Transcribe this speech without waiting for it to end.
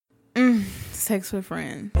Sex with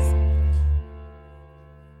Friends.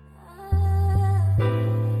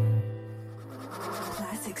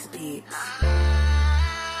 Classics Beats.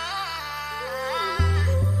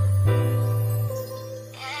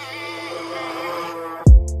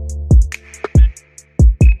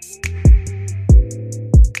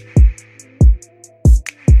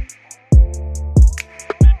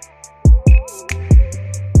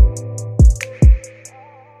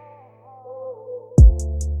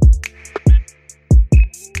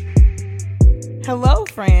 Hello,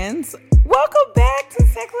 friends. Welcome back to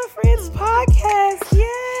Sex with Friends podcast.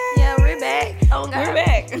 Yeah, we're back. Oh, God. We're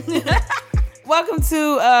back. Welcome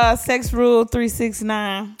to Sex Rule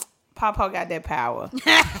 369. Papa got that power.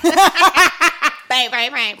 Bang,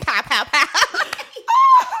 bang, bang. Pow, pow, pow.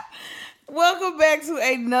 Welcome back to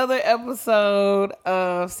another episode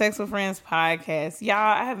of Sex with Friends podcast. Y'all,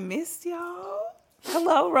 I have missed y'all.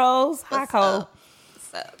 Hello, Rose. Hi, Cole.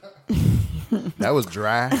 What's up? That was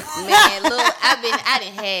dry. Man, look, I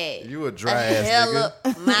done had You a dry ass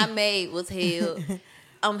nigga. My maid was held.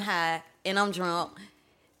 I'm high and I'm drunk.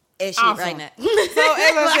 And shit Awesome. right now. So, as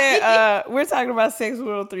I said, we're talking about Sex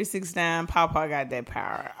Rule 369. Papa got that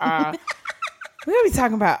power. We're going to be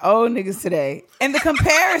talking about old niggas today. And the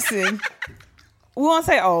comparison, we won't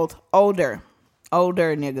say old, older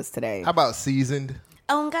niggas today. How about seasoned?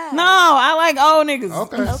 Oh, God. No, I like old niggas.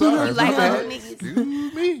 Okay, sorry. You like my bad. old niggas?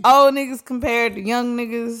 Excuse me. Old niggas compared to young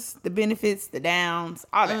niggas, the benefits, the downs,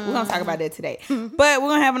 all that. We're going to talk about that today. But we're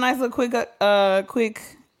going to have a nice little quick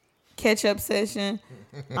catch-up session.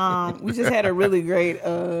 We just had a really great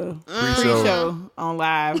pre-show on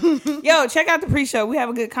live. Yo, check out the pre-show. We have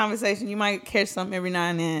a good conversation. You might catch something every now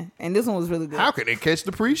and then. And this one was really good. How can they catch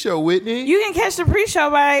the pre-show, Whitney? You can catch the pre-show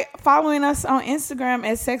by following us on Instagram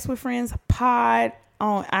at Sex with Friends Pod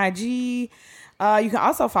on IG. You can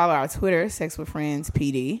also follow our Twitter, Sex with Friends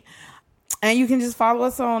PD. And you can just follow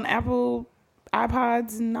us on Apple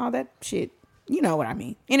iPods and all that shit. You know what I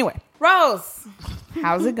mean. Anyway, Rose,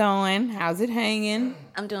 how's it going? How's it hanging?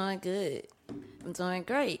 I'm doing good. I'm doing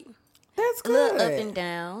great. That's A little good. up and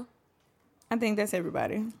down. I think that's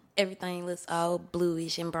everybody. Everything looks all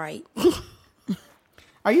bluish and bright.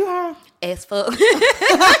 Are you high? As fuck.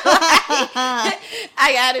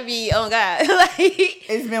 I gotta be on God. Like,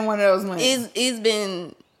 It's been one of those months. it's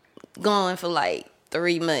been going for like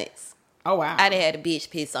 3 months. Oh, wow. I done had a bitch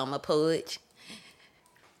piss on my porch.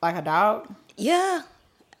 Like a dog? Yeah.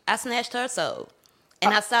 I snatched her soul.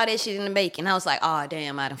 And I saw that shit in the making. I was like, oh,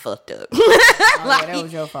 damn, I done fucked up. Oh, yeah, that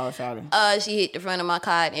was your fault, shawty. She hit the front of my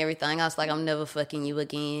car and everything. I was like, I'm never fucking you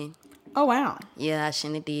again. Oh, wow. Yeah, I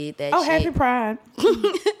shouldn't have did that Oh, shit. happy Pride.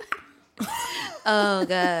 Oh,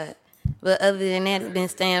 God. But other than that, I've been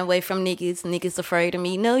staying away from niggas. Niggas afraid of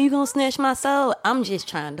me. No, you gonna snatch my soul. I'm just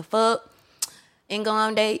trying to fuck and go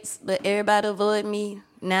on dates. But everybody avoid me.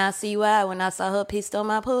 Now I see why when I saw her pissed on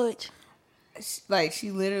my porch. Like,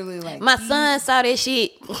 she literally, like... My peed. son saw that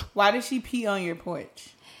shit. Why did she pee on your porch?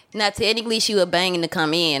 Now, technically, she was banging to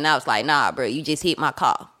come in. I was like, nah, bro, you just hit my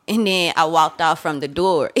car. And then I walked off from the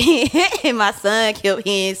door. And my son kept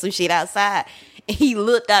hearing some shit outside. And he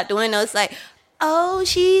looked out the window. It's like, oh,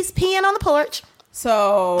 she's peeing on the porch.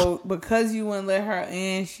 So, because you wouldn't let her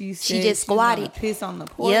in, she said just squatted. She was gonna piss on the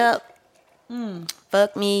porch? Yep.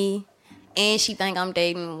 Fuck me. And she think I'm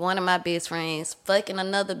dating one of my best friends, fucking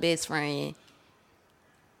another best friend,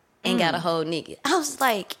 and got a whole nigga. I was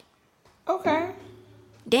like, Okay.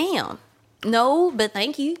 damn. No, but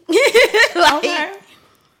thank you. Okay.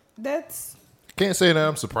 That's... Can't say that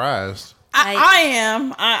I'm surprised. I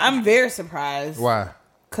am. I'm very surprised. Why?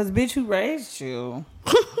 Because, bitch, who raised you?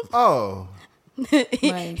 Oh.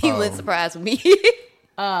 Like, He was surprised with me.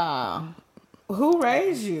 who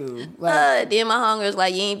raised you? Like, Then my hunger was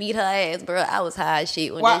like, you ain't beat her ass, bro. I was high as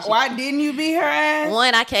shit. When that shit- why didn't you beat her ass?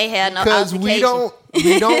 One, I can't have no Because altercation.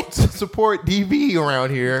 we don't support DV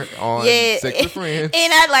around here on Sex with Friends.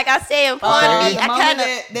 And I said, part of me, The I moment kind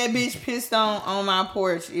of... that bitch pissed on my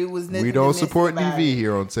porch, it was nothing. We don't to miss support about DV it.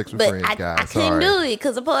 here on Sex with But Friends, I guys. couldn't Sorry. do it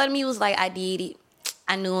because a part of me was like, I did it.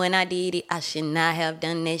 I knew when I did it, I should not have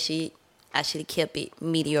done that shit. I should have kept it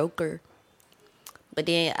mediocre. But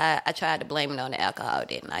then I tried to blame it on the alcohol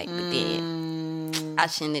that night. But then I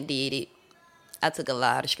shouldn't have did it. I took a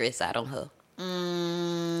lot of stress out on her.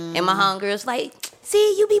 And my homegirl's like,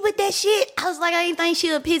 see, you be with that shit. I was like, I ain't think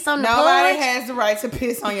she would piss on the Nobody porch. has the right to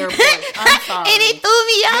piss on your porch. I'm sorry. And it threw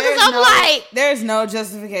me out because I'm like, there's no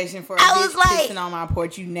justification for a I bitch was like- pissing on my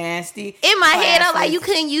porch. You nasty. in my head, I'm like, classless you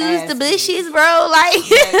couldn't use the ass bushes, bro. Like,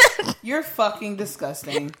 bitch. You're fucking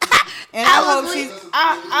disgusting. And I I hope was she's.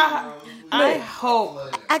 I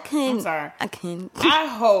hope. I couldn't. I'm sorry. I couldn't. I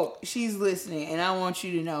hope she's listening, and I want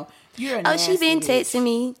you to know you're a nasty She been bitch. texting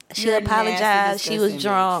me. She You're a nasty, apologized. She was disgusting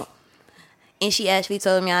drunk. And she actually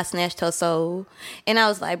told me I snatched her soul. And I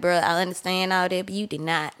was like, bro, I understand all that, but you did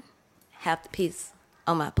not have to piss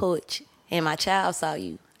on my porch. And my child saw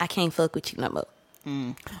you. I can't fuck with you no more.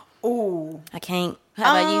 Ooh. I can't.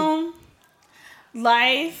 How about you?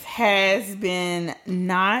 Life has been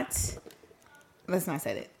not. Let's not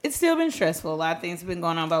say that. It's still been stressful. A lot of things have been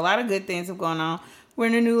going on, but a lot of good things have gone on. We're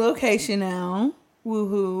in a new location now.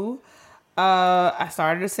 Woohoo. I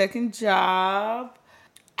started a second job.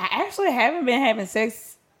 I actually haven't been having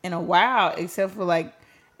sex in a while, except for like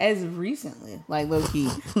as recently, like low key.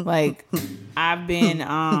 Like I've been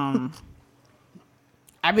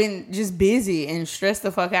just busy and stressed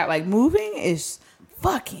the fuck out. Like moving is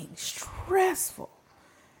fucking stressful.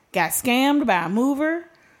 Got scammed by a mover.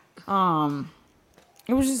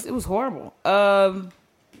 It was horrible. But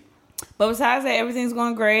besides that, everything's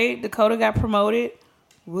going great. Dakota got promoted.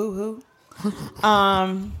 Woohoo.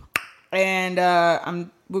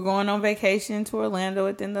 And we're going on vacation to Orlando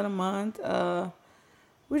at the end of the month.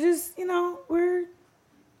 We're just,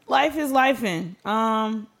 life is lifing.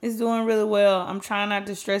 It's doing really well. I'm trying not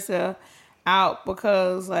to stress her out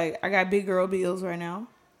because like I got big girl bills right now.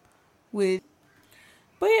 But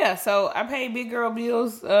yeah, so I paid big girl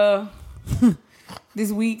bills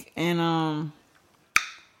this week, and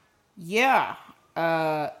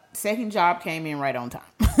second job came in right on time.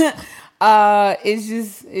 It's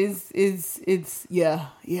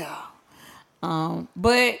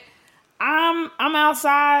but I'm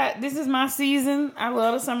outside. This is my season. I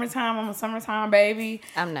love the summertime. I'm a summertime baby.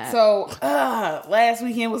 I'm not. So last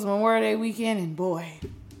weekend was Memorial Day weekend, and boy,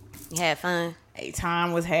 You had fun. a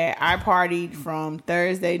time was had. I partied from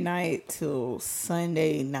Thursday night till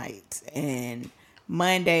Sunday night, and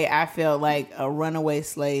Monday I felt like a runaway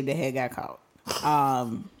slave that had got caught.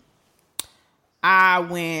 I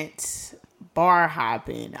went bar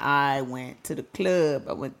hopping. I went to the club.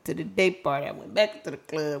 I went to the day party. I went back to the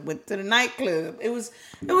club. Went to the nightclub. It was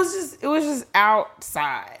just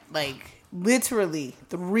outside, like literally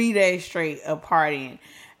 3 days straight of partying,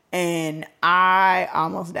 and I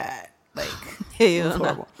almost died. Like it was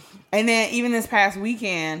horrible. And then even this past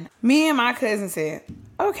weekend, me and my cousin said,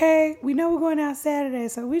 "Okay, we know we're going out Saturday,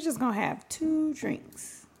 so we're just gonna have 2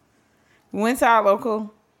 drinks." We went to our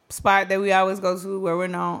local spot that we always go to where we're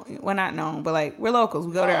known. We're not known, but like we're locals.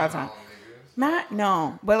 We go there all the time. Not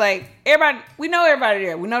known, but like everybody, we know everybody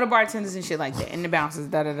there. We know the bartenders and shit like that, and the bouncers.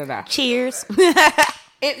 Da da da da. Cheers.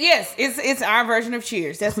 It's our version of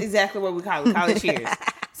Cheers. That's exactly what we call it. We call it Cheers.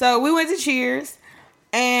 So we went to Cheers,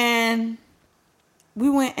 and we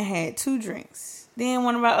went and had 2 drinks. Then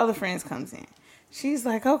one of our other friends comes in. She's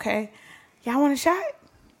like, "Okay, y'all want a shot?"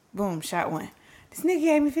 Boom, shot 1. This nigga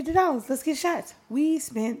gave me $50. Let's get shots. We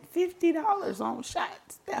spent $50 on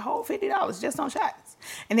shots. That whole $50 just on shots.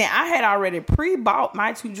 And then I had already pre-bought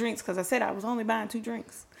my 2 drinks because I said I was only buying 2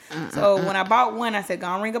 drinks. So when I bought one, I said, go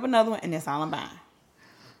and ring up another one, and that's all I'm buying.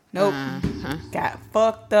 Nope. Got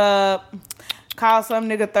fucked up. Called some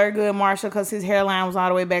nigga Thurgood Marshall because his hairline was all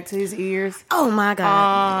the way back to his ears. Oh, my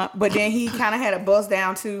God. But then he kind of had a bust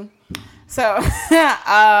down, too. So,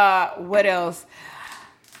 what else?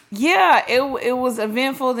 Yeah, it was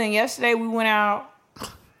eventful. Then yesterday we went out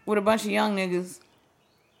with a bunch of young niggas.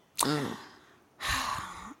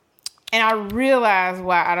 And I realized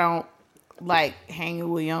why I don't like hanging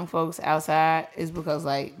with young folks outside is because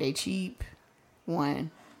like they cheap.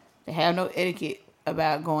 1, they have no etiquette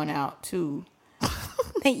about going out. 2,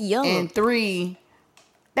 They young. and 3,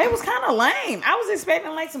 they was kind of lame. I was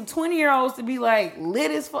expecting like some 20-year-olds to be like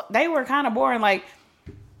lit as fuck. They were kind of boring. Like,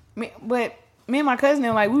 but me and my cousin,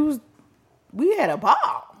 like we had a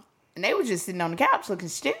ball, and they were just sitting on the couch looking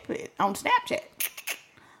stupid on Snapchat.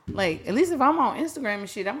 Like, at least if I'm on Instagram and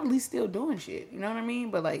shit, I'm at least still doing shit. You know what I mean?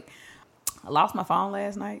 But like, I lost my phone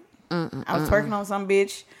last night. I was twerking on some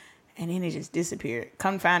bitch, and then it just disappeared.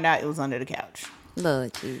 Come find out, it was under the couch.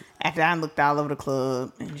 Lord, you. After I looked all over the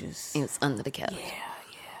club and just It was under the couch.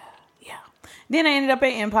 yeah. Then I ended up at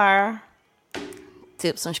Empire.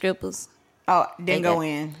 Tips and strippers. Oh, didn't go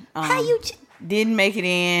in. How you? Didn't make it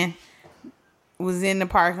in. Was in the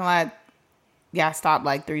parking lot. Got stopped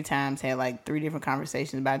like 3 times. Had like 3 different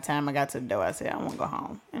conversations. By the time I got to the door, I said, I want to go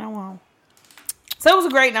home. And I went home. So it was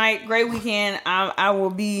a great night. Great weekend. I will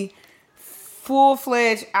be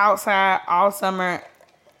full-fledged outside all summer.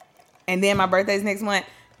 And then my birthday's next month.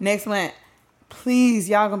 Next month, please,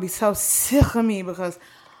 y'all going to be so sick of me because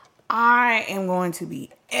I am going to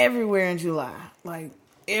be everywhere in July. Like,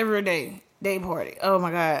 every day. Day party. Oh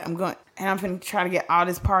my God. I'm finna try to get all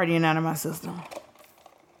this partying out of my system.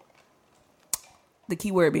 The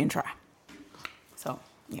key word being try. So,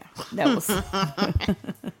 yeah. That was that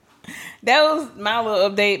was my little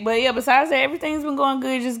update. But yeah, besides that, everything's been going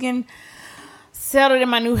good. Just getting settled in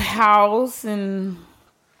my new house and,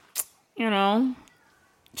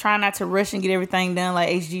 trying not to rush and get everything done like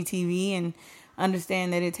HGTV and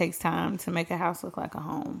understand that it takes time to make a house look like a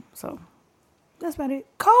home. So that's about it.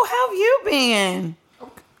 Cole, how have you been?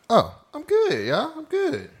 Oh, I'm good, y'all. I'm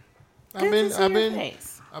good. I'm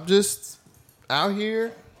just out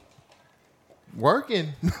here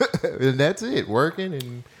working. And that's it. Working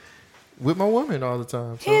and with my woman all the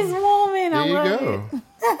time. So his woman. there I you love go. it.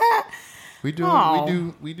 We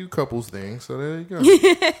do couples things, so there you go.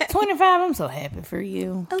 25, I'm so happy for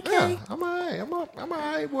you. Okay. Yeah, I'm all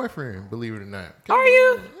right boyfriend, believe it or not. Are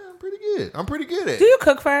you? Yeah, I'm pretty good at it. Do you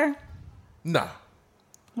cook for her? Nah.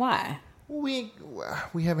 Why? We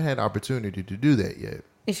haven't had the opportunity to do that yet.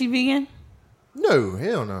 Is she vegan? No,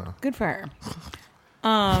 hell no. Good for her.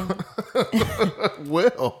 Well,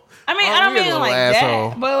 I mean, I don't mean like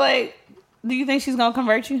that, but like, do you think she's gonna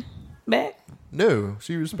convert you back? No,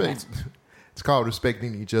 she respects. It's called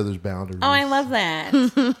respecting each other's boundaries. Oh, I love that.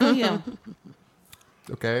 Oh, yeah.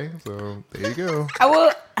 Okay, so there you go. I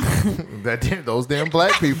will. Those damn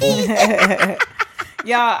black people.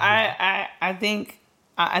 Y'all, I think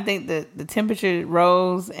the temperature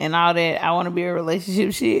rose and all that. I want to be a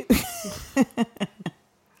relationship shit.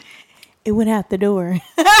 It went out the door.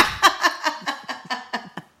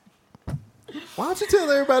 Why don't you tell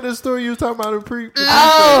everybody the story you were talking about in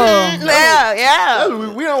Yeah.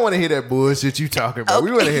 We don't want to hear that bullshit you talking about. Okay.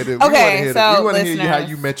 We want to hear that. Okay, We so want to hear how listeners,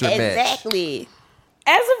 you met your match. Exactly.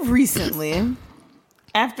 As of recently,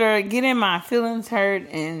 after getting my feelings hurt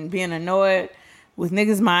and being annoyed with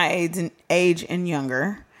niggas my age and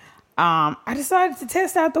younger, I decided to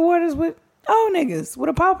test out the waters with old niggas with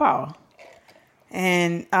a pawpaw.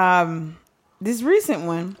 And this recent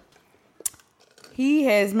one, he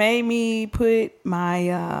has made me put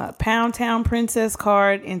my Pound Town Princess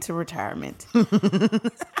card into retirement.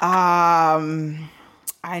 I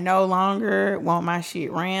no longer want my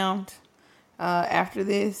shit round. After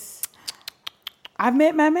this, I've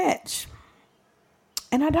met my match,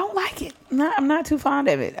 and I don't like it. I'm not too fond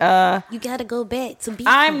of it. You gotta go back to be.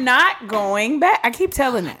 I'm not going back. I keep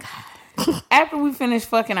telling it. After we finished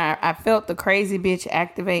fucking, I felt the crazy bitch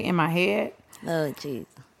activate in my head. Oh, jeez.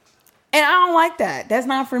 And I don't like that. That's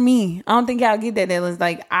not for me. I don't think y'all get that. That was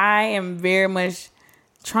like, I am very much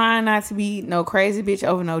trying not to be no crazy bitch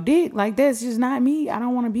over no dick. Like, that's just not me. I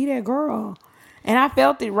don't want to be that girl. And I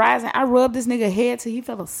felt it rising. I rubbed this nigga head till he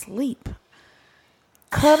fell asleep.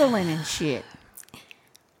 Cuddling and shit.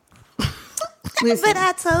 Listen, But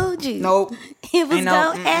I told you. Nope. It was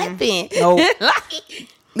gonna happen. Nope. Like,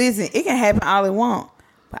 Listen, it can happen all it want.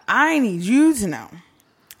 But I need you to know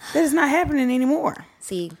that it's not happening anymore.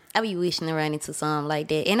 see, I be wishing to run into something like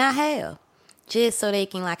that. And I have. Just so they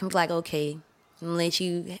can be like, okay, I'm gonna let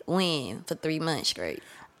you win for 3 months straight.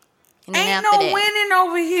 And then Ain't after no that, winning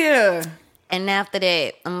over here. And after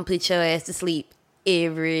that, I'm gonna put your ass to sleep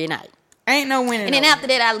every night. Ain't no winning. And then over after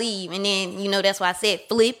that, I leave. And then, that's why I said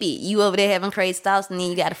flip it. You over there having crazy thoughts, and then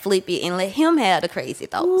you got to flip it and let him have the crazy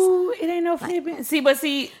thoughts. Ooh, it ain't no flipping.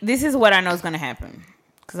 See, this is what I know is going to happen.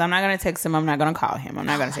 Because I'm not going to text him. I'm not going to call him. I'm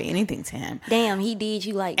not going to say anything to him. Damn, he did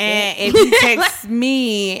you like And that. if he texts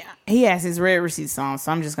me, he has his red receipts on,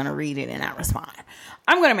 so I'm just going to read it and not respond.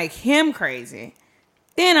 I'm going to make him crazy.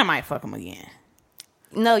 Then I might fuck him again.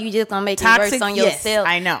 No, you just gonna make Toxic, it worse on yes, yourself.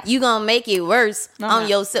 I know. You gonna make it worse on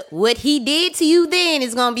yourself. What he did to you then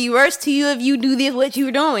is gonna be worse to you if you do this, what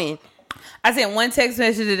you're doing. I sent one text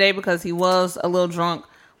message today because he was a little drunk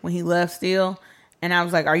when he left still. And I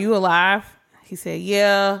was like, are you alive? He said,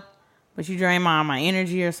 yeah, but you drained my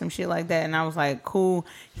energy or some shit like that. And I was like, cool.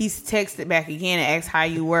 He's texted back again and asked how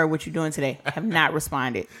you were, what you doing today. I have not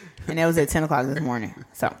responded. And that was at 10 o'clock this morning.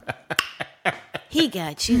 So He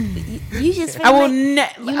got you. You just. I will you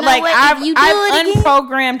not. know Like, what? I've If you do it again,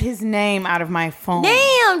 unprogrammed his name out of my phone.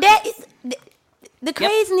 damn, that is the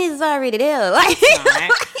craziness is already there. Like,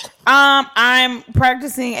 I'm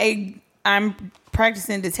practicing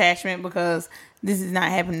detachment because this is not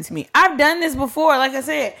happening to me. I've done this before. Like I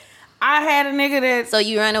said, I had a nigga that. so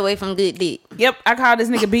you run away from good dick. Yep, I called this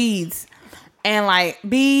nigga Beads, and like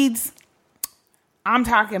Beads, I'm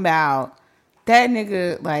talking about that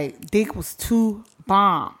nigga. Like dick was too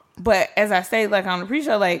bomb. But as I say, like on the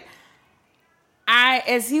pre-show, like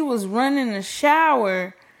as he was running the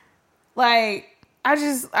shower, like I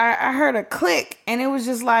heard a click, and it was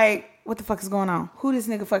just like what the fuck is going on? Who this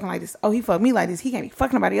nigga fucking like this? Oh, he fucked me like this. He can't be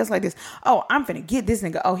fucking nobody else like this. Oh, I'm finna get this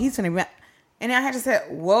nigga. Oh, he's finna be. And then I had to say,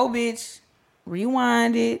 whoa, bitch,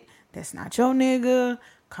 rewind it. That's not your nigga.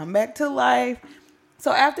 Come back to life.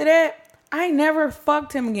 So after that, I never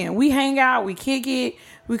fucked him again. We hang out, we kick it,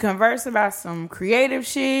 we converse about some creative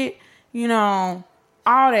shit, you know,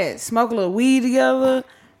 all that. Smoke a little weed together.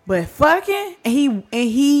 But fucking, and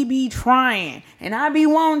he be trying, and I be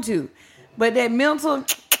wanting to. But that mental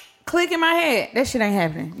click in my head, that shit ain't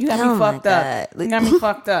happening. You got me fucked up. You got me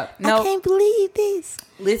fucked up. No, I can't believe this.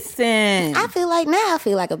 Listen, I feel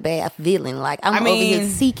like a bad feeling. Like I'm over here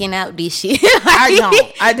seeking out this shit.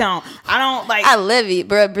 I don't like. I love it,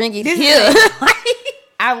 bro. Bring it here.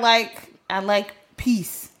 I like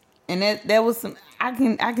peace, and that was some. I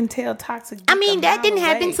can tell toxic dick. I mean, that didn't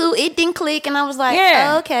happen too. It didn't click, and I was like,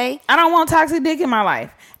 oh, okay. I don't want toxic dick in my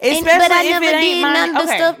life. Especially but I if never it ain't did mine. none of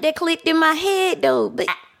the stuff that clicked in my head, though. But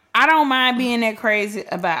I don't mind being that crazy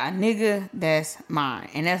about a nigga that's mine,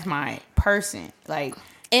 and that's my person. Like,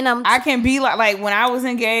 and I can be like when I was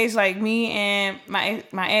engaged, like me and my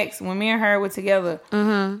ex, when me and her were together,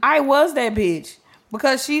 I was that bitch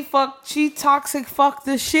because she toxic fucked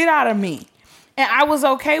the shit out of me. And I was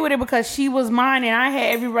okay with it because she was mine, and I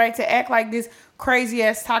had every right to act like this crazy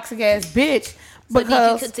ass, toxic ass bitch. So did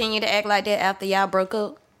you continue to act like that after y'all broke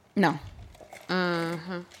up? No.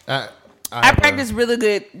 Mm-hmm. I practice really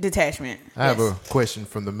good detachment. I have a question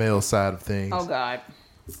from the male side of things. Oh God.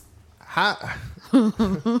 How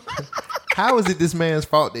is it this man's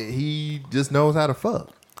fault that he just knows how to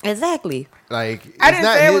fuck? Exactly. Like,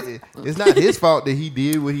 it's not his fault that he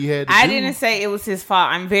did what he had to do. I didn't say it was his fault.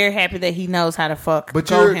 I'm very happy that he knows how to fuck. But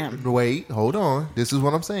wait, hold on. This is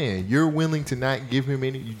what I'm saying. You're willing to not give him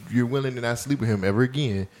you're willing to not sleep with him ever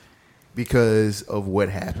again because of what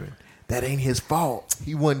happened. That ain't his fault.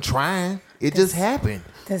 He wasn't trying. It just happened.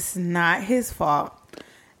 That's not his fault.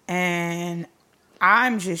 And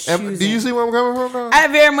I'm just choosing. Do you see where I'm coming from now? I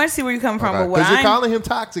very much see where you're coming from. Because you're calling him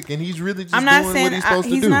toxic, and he's really just doing what he's supposed to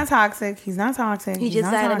do. He's not toxic. He's not toxic. He just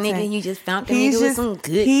had a nigga, and you just found the nigga with some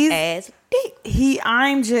good ass dick.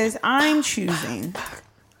 I'm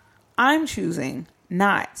choosing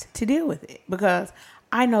not to deal with it because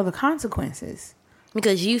I know the consequences.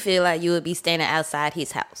 Because you feel like you would be standing outside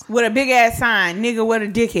his house with a big ass sign, nigga, what a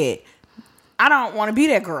dickhead. I don't want to be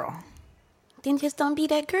that girl. Then just don't be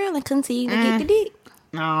that girl and continue to get the dick.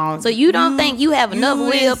 No. So you don't think you have enough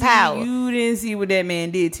willpower? You didn't see what that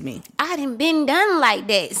man did to me. I didn't been done like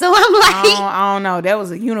that. So I'm like, I don't know. That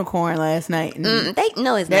was a unicorn last night. It's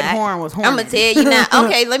not. That horn was horny. I'm gonna tell you now.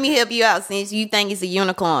 Okay, let me help you out since you think it's a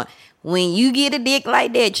unicorn. When you get a dick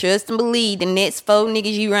like that, trust and believe the next 4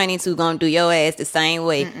 niggas you run into gonna do your ass the same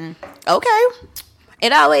way. Okay,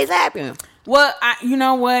 it always happens. Well, you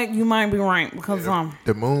know what? You might be right because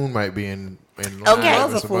the moon might be in line okay,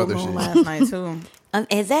 with some other shit last night too.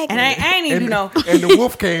 Exactly. And I ain't even know. And the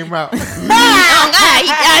wolf came out. Oh God, he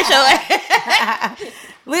got your ass.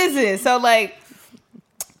 Listen, so like,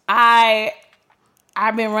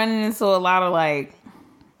 I've been running into a lot of like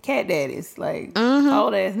cat daddies, like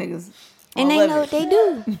old ass niggas, and they know what they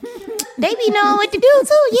do. They be knowing what to do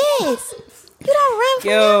too. Yes, you don't run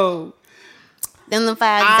from them. The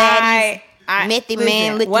 5 daddies. Method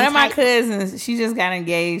man looking one of my cousins, she just got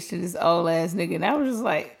engaged to this old ass nigga, and I was just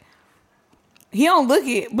like, he don't look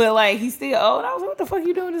it, but like he's still old. I was like, what the fuck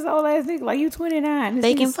you doing with this old ass nigga? Like, you 29.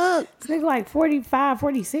 They can fuck. This nigga like 45,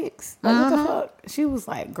 46. Like, what the fuck? She was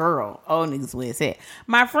like, girl, old niggas where it's at.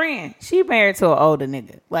 My friend, she married to an older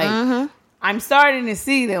nigga. Like, I'm starting to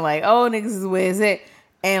see that like old niggas is where it's at.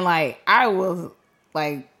 And like, I was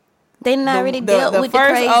like, they not really dealt with the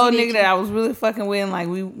crazy first old nigga that I was really fucking with, and like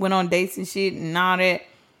we went on dates and shit and all that.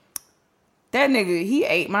 That nigga, he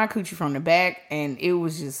ate my coochie from the back, and it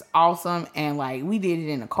was just awesome. And like we did it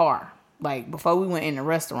in the car, like before we went in the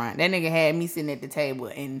restaurant. That nigga had me sitting at the table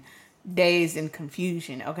in dazed and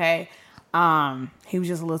confusion. Okay, he was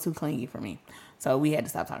just a little too clingy for me, so we had to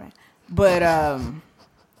stop talking. But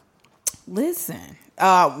listen,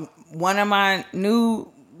 one of my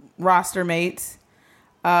new roster mates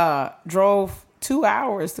drove 2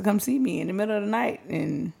 hours to come see me in the middle of the night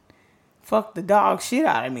and fucked the dog shit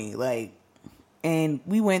out of me. Like, and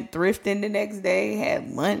we went thrifting the next day,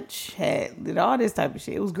 had lunch, did all this type of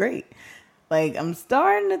shit. It was great. Like, I'm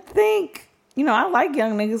starting to think, you know, I like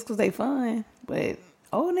young niggas because they fun, but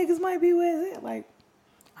old niggas might be where it's at. Like,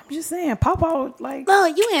 I'm just saying, pop out, like, oh,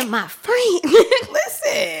 you ain't my friend.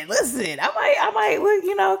 listen, I might look,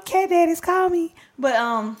 you know, cat daddies call me, but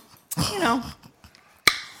you know,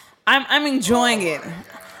 I'm enjoying it.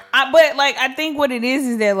 But like, I think what it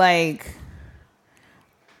is that like,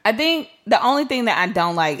 I think the only thing that I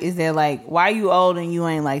don't like is that, like, why you old and you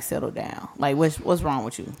ain't, like, settled down? Like, what's wrong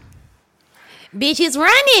with you? Bitch is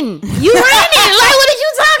running. You running. Like, what are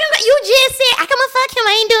you talking about? You just said, I come and fuck him.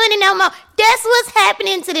 I ain't doing it no more. That's what's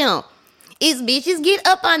happening to them. Is bitches get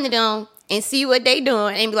up under them and see what they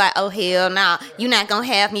doing and be like, oh, hell no. Nah. You not going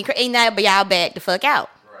to have me. Ain't that, but y'all back the fuck out.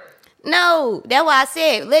 Right. No. That's why I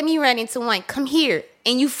said, let me run into one. Come here.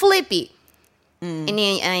 And you flip it. And then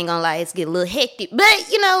I ain't gonna lie, it's get a little hectic,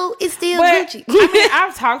 but you know, it's still Gucci. I mean,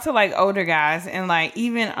 I've talked to like older guys, and like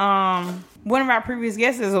even one of our previous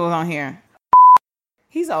guests was on here.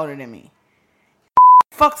 He's older than me.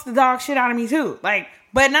 Fucks the dog shit out of me too. Like,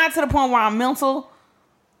 but not to the point where I'm mental.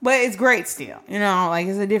 But it's great still. You know, like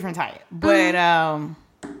it's a different type. But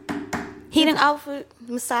he done offered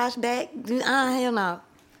massage back. Hell no.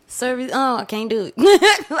 Service. I can't do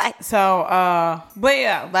it. Like so. But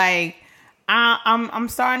yeah, like. I'm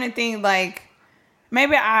starting to think like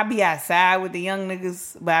maybe I'll be outside with the young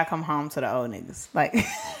niggas, but I come home to the old niggas. Like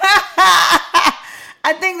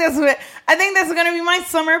I think that's gonna be my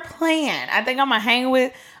summer plan. I think I'm gonna hang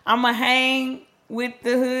with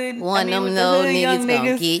the hood. One of them old niggas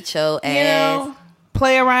gonna get your ass. You know,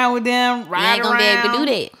 play around with them, ride you ain't gonna be able to do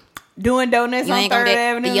that. Doing donuts on 3rd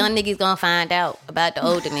Avenue. The young niggas gonna find out about the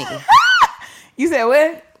older niggas. You said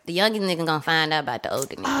what? The youngest nigga gonna find out about the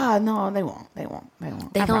older nigga. Ah, no, they won't.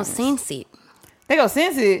 They gonna sense it. They gonna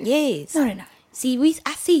sense it? Yes. No, they're not. See,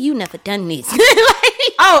 I see you never done this.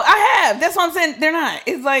 Oh, I have. That's what I'm saying. They're not.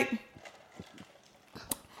 It's like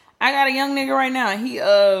I got a young nigga right now. He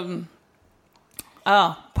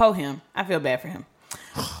po him. I feel bad for him.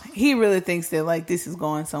 He really thinks that like this is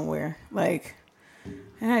going somewhere. Like,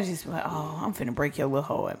 and I just be like, oh, I'm finna break your little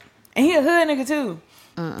hoe up. And he a hood nigga too.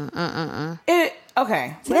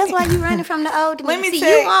 Okay. So that's why you running from the old nigga. Let me see,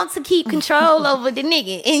 tell you want to keep control over the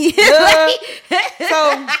nigga. And you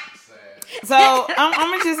so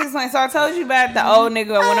I'm gonna just explain. So I told you about the old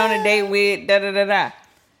nigga I went on a date with,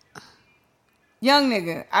 Young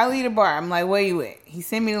nigga, I leave the bar. I'm like, where you at? He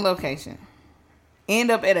sent me the location.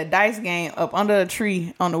 End up at a dice game up under a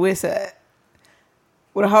tree on the west side.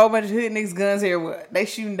 With a whole bunch of hood niggas guns everywhere. They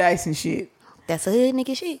shooting dice and shit. That's a hood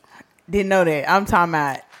nigga shit. Didn't know that. I'm talking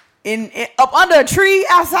about up under a tree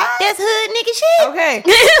outside. That's hood nigga shit. Okay,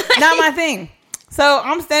 not my thing. So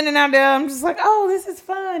I'm standing out there. I'm just like, oh, this is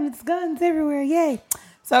fun. It's guns everywhere. Yay.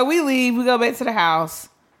 So we leave. We go back to the house.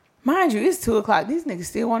 Mind you, it's 2:00. These niggas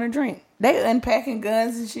still want to drink. They unpacking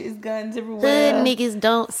guns and shit. It's guns everywhere. Hood niggas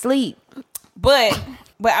don't sleep. But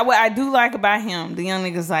what I do like about him, the young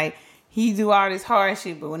niggas, like, he do all this hard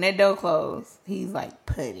shit, but when that door closed, he's like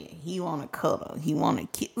putty. He want to cuddle. He want to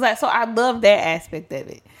kiss. Like, so I love that aspect of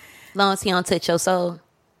it. As long as he don't touch your soul.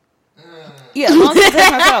 Yeah, as long as he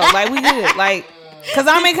touch my soul. Like, we good. Like, because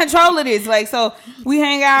I'm in control of this. Like, so we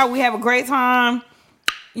hang out. We have a great time.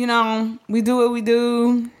 You know, we do what we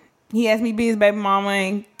do. He asked me to be his baby mama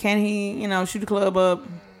and can he, you know, shoot the club up.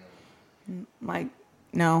 Like,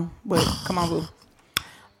 no. But come on, boo.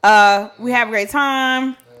 We have a great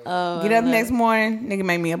time. Get up next morning. Nigga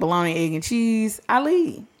make me a bologna, egg, and cheese. I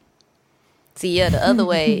leave. See, yeah, the other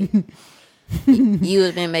way. You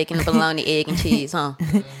have been making the bologna, egg, and cheese, huh?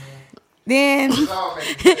 Then you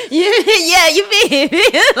been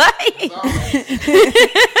like.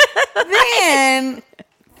 Then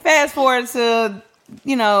fast forward to,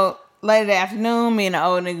 you know, later the afternoon, me and the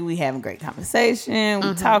old nigga, we having great conversation.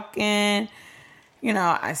 We talking. You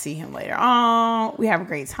know, I see him later on. We have a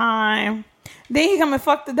great time. Then he come and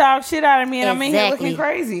fuck the dog shit out of me, and I'm in here looking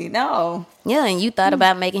crazy. No. Yeah, and you thought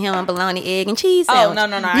about making him a bologna, egg, and cheese sandwich. Oh,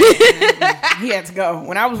 no. He had to go.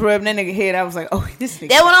 When I was rubbing that nigga head, I was like, oh, this nigga.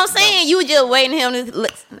 That's what I'm saying. You were just waiting him to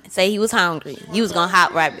say he was hungry. You was going to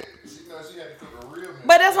hop right back.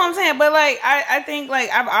 But that's what I'm saying. But, like, I think, like,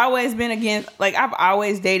 I've always been against, like, I've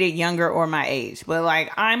always dated younger or my age. But, like,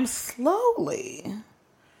 I'm slowly,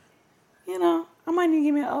 you know, I might need to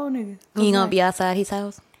give me an old nigga. You going to be outside his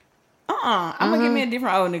house? I'm gonna give me a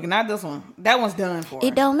different old nigga, not this one. That one's done for.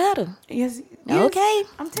 It don't matter. Yes. Okay.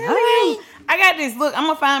 I'm telling you. I got this. Look, I'm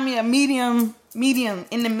gonna find me a medium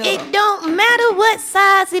in the middle. It don't matter what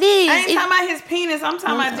size it is. I ain't talking about his penis. I'm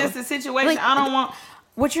talking about just the situation. I don't want.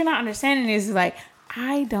 What you're not understanding is like,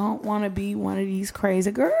 I don't want to be one of these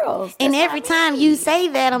crazy girls. And every time you say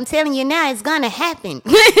that, I'm telling you now, it's gonna happen.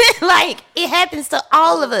 Like, it happens to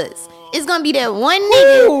all of us. It's gonna be that one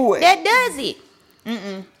nigga that does it.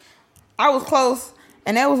 I was close,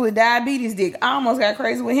 and that was with diabetes dick. I almost got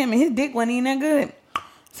crazy with him, and his dick wasn't even that good.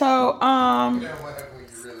 So, what happened when you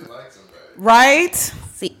really like somebody? Right?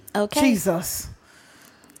 See, okay. Jesus.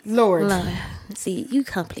 Lord. See, you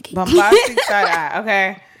complicated. Bombastic side eye,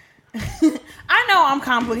 okay? I know I'm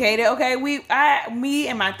complicated. Okay, me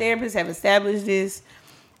and my therapist have established this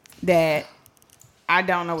that I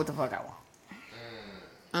don't know what the fuck I want.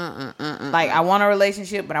 Like I want a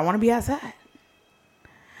relationship, but I want to be outside.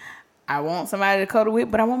 I want somebody to cuddle with,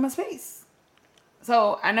 but I want my space.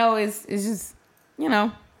 So I know it's just, you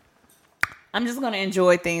know, I'm just gonna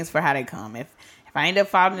enjoy things for how they come. If I end up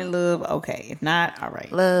falling in love, okay. If not, all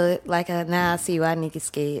right. Look, now I see why niggas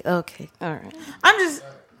scared. Okay, all right.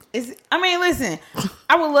 Listen,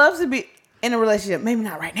 I would love to be in a relationship. Maybe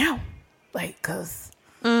not right now. Like, cause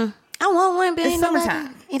I want one, but it's ain't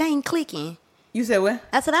summertime. It ain't clicking. You said what?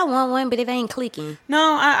 I said I want one, but it ain't clicking.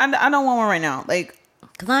 No, I don't want one right now. Like,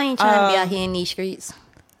 cause I ain't trying to be out here in these streets.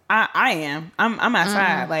 I am. I'm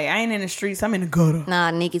outside. Like, I ain't in the streets. I'm in the gutter.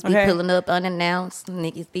 Nah, niggas be pulling up unannounced.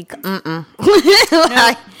 Niggas be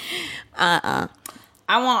like, I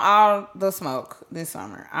want all the smoke this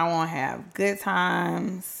summer. I want to have good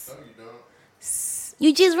times.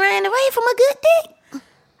 You just ran away from a good dick.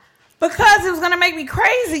 Because it was going to make me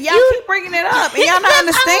crazy. Y'all keep bringing it up. And y'all not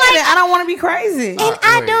understanding it. I don't want to be crazy. And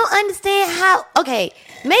I don't understand how. Okay,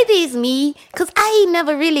 maybe it's me. Because I ain't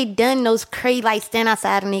never really done those crazy, like, stand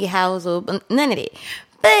outside a nigga house or none of that.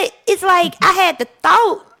 But it's like, I had the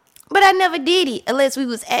thought. But I never did it. Unless we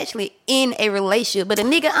was actually in a relationship. But a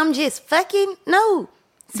nigga I'm just fucking, no.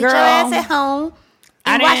 Sit your ass at home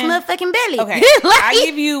and watch motherfucking belly. Okay, like, I'll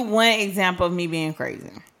give you one example of me being crazy.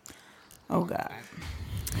 Oh, God.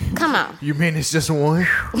 Come on. You mean it's just one?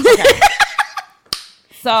 Okay.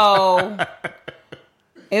 So,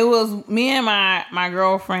 it was me and my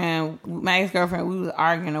girlfriend, my ex-girlfriend, we was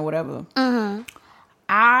arguing or whatever. Mm-hmm.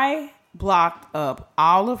 I blocked up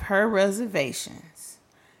all of her reservations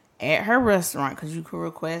at her restaurant because you could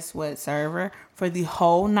request server for the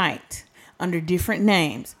whole night under different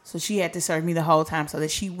names. So she had to serve me the whole time so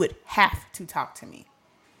that she would have to talk to me.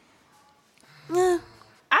 Yeah.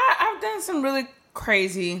 I've done some really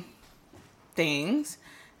crazy things.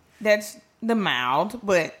 That's the mild,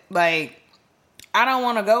 but like I don't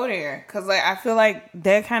want to go there because like I feel like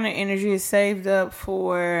that kind of energy is saved up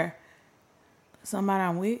for somebody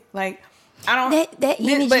I'm with. Like I don't that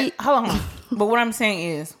energy. But hold on. But what I'm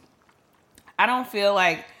saying is, I don't feel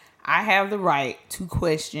like I have the right to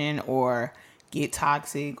question or get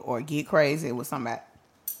toxic or get crazy with somebody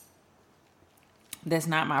that's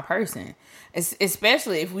not my person.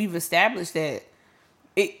 Especially if we've established that.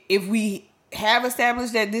 If we have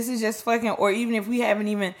established that this is just fucking, or even if we haven't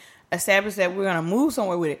even established that we're gonna move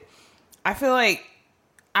somewhere with it, I feel like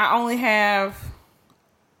I only have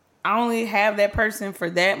that person for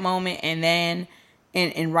that moment, and then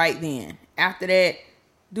and right then. After that,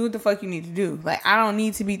 do what the fuck you need to do. Like I don't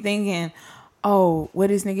need to be thinking, oh, what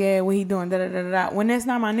this nigga at? What he doing? Da da da da. When that's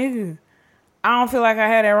not my nigga, I don't feel like I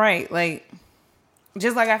had that right. Like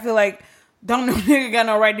just like I feel like. Don't no nigga got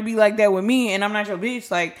no right to be like that with me, and I'm not your bitch.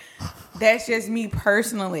 Like, that's just me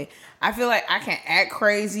personally. I feel like I can act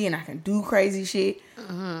crazy and I can do crazy shit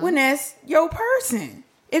when that's your person.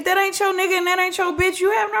 If that ain't your nigga and that ain't your bitch, you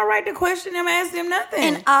have no right to question them, ask them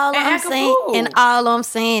nothing. And all I'm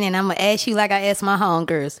saying, and I'm gonna ask you like I asked my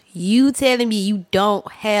homegirls, you telling me you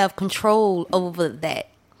don't have control over that?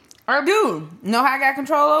 I do. Know how I got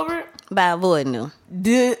control over it? By avoiding them.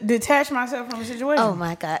 Detach myself from the situation. Oh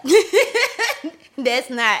my God. That's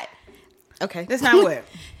not okay. That's not what?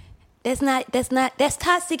 That's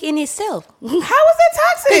toxic in itself. How is that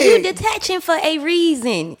toxic? You detaching for a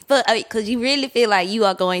reason. Because you really feel like you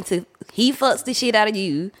are going to, he fucks the shit out of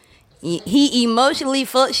you. He emotionally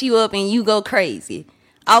fucks you up and you go crazy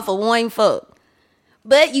off of one fuck.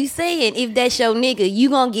 But you saying if that's your nigga, you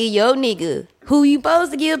gonna give your nigga, who you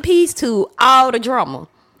supposed to give peace to, all the drama.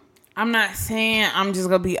 I'm not saying I'm just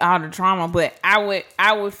gonna be all the drama, but I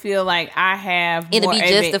would feel like I have. It'll be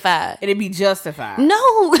justified. It'd be justified. No,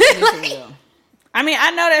 I mean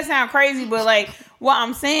I know that sounds crazy, but like what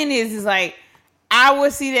I'm saying is like I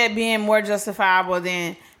would see that being more justifiable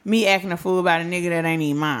than me acting a fool about a nigga that ain't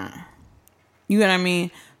even mine. You know what I mean?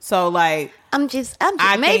 So like I'm just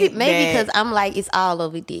maybe because I'm like it's all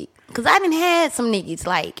over dick. Because I done had some niggas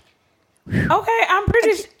like. Okay, I'm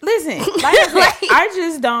pretty. Listen, like I said, I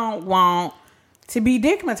just don't want to be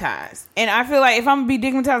digmatized, and I feel like if I'm gonna be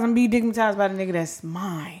digmatized, I'm gonna be digmatized by the nigga that's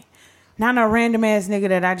mine, not no random ass nigga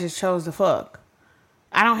that I just chose to fuck.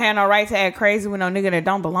 I don't have no right to act crazy with no nigga that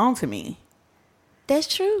don't belong to me. That's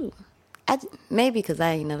true. Maybe because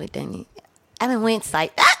I ain't never done it. I done went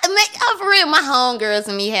sight. I'm for real. My homegirls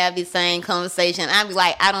and me have the same conversation. I be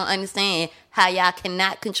like, I don't understand how y'all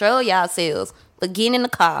cannot control yourselves, but getting in the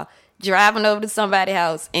car. Driving over to somebody's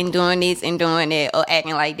house and doing this and doing that or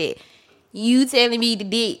acting like that. You telling me the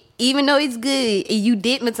dick, even though it's good and you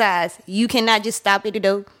digmatized, you cannot just stop at the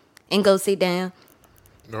door and go sit down.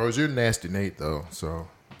 No, it's your nasty Nate though. So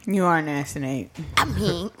You are nasty, Nate. I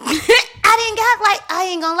mean, I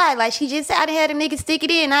ain't gonna lie. Like, she just said, I done had a nigga stick it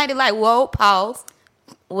in. I did like, whoa, pause,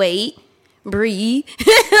 wait, breathe.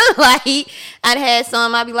 Like, I'd had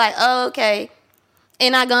some, I'd be like, oh, okay.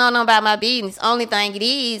 And I gone on about my business. Only thing it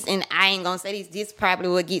is, and I ain't gonna say this probably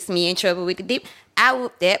what gets me in trouble with the dip.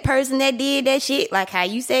 That person that did that shit, like how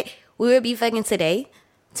you said, we'll be fucking today,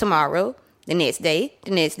 tomorrow, the next day,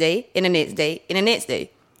 the next day, and the next day, and the next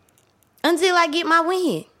day. Until I get my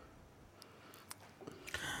win.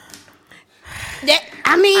 That's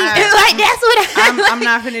what I'm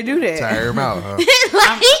not finna do that. tire him out, huh?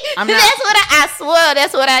 I'm not- that's what I swear.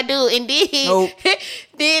 That's what I do. And then, Nope.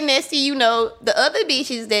 then next to the other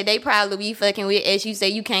bitches that they probably be fucking with, as you say,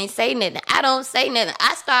 you can't say nothing. I don't say nothing.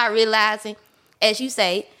 I start realizing, as you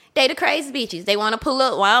say, they the crazy bitches. They want to pull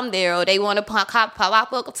up while I'm there, or they want to pop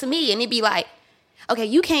up to me, and it be like, okay,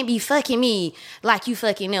 you can't be fucking me like you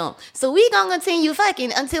fucking them. So we gonna continue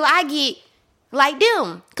fucking until I get like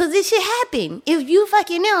them. Cause this shit happen. If you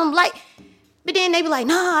fucking them, like, but then they be like,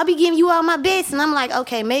 nah, I be giving you all my best. And I'm like,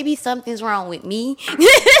 okay, maybe something's wrong with me.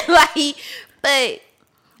 Like, but I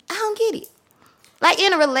don't get it. Like,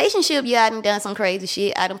 in a relationship, yeah, I done some crazy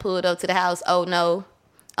shit. I done pulled up to the house. Oh no,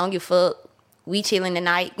 I don't give a fuck. We chilling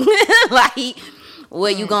tonight. Like,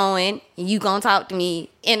 where you going? You gonna talk to me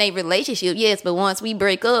in a relationship? Yes, but once we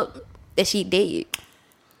break up, that shit dead.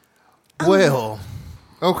 Well,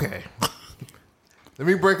 okay. Let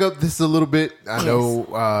me break up this a little bit. I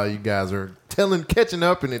know you guys are catching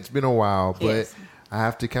up, and it's been a while, but Yes. I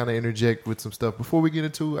have to kind of interject with some stuff before we get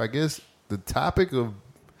into, I guess, the topic of.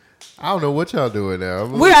 I don't know what y'all doing now. I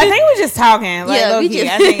think we're just talking. Like, Yeah, we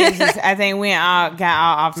low-key. just- I think we all got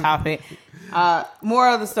all off topic.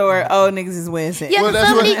 Moral of the story: old niggas is Wednesday. Yeah, Well, well,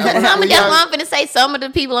 that's what- that's when what y'all- I'm finna say. Some of the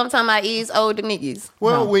people I'm talking about is older niggas.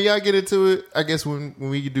 Well, No. when y'all get into it, I guess when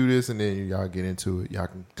we do this and then y'all get into it, y'all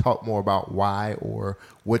can talk more about why or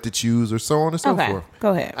what to choose or so on and so Okay, forth.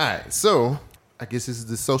 go ahead. All right, so I guess this is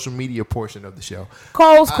the social media portion of the show.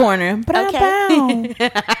 Cole's corner. But Okay.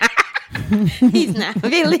 He's not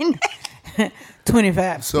feeling.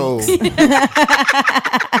 25. So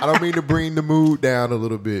I don't mean to bring the mood down a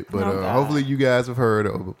little bit, but Oh, God. hopefully you guys have heard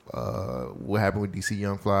of what happened with DC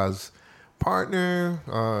Young Fly's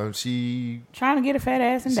partner. She Trying to get a fat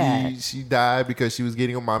ass and died. she died because she was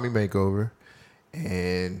getting a mommy makeover,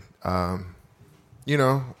 and you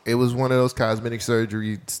know, it was one of those cosmetic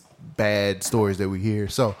surgery bad stories that we hear.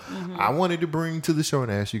 So I wanted to bring to the show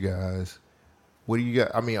and ask you guys, what do you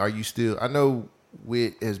got? I mean, are you still? I know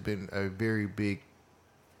Wit has been a very big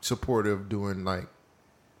supporter of doing like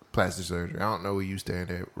plastic surgery. I don't know where you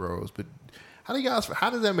stand at, Rose, but how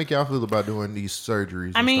does that make y'all feel about doing these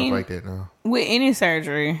surgeries and mean, stuff like that now? With any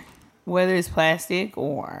surgery, whether it's plastic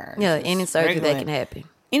or Yeah, just any surgery regular, that can happen.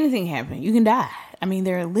 anything happen. You can die. I mean,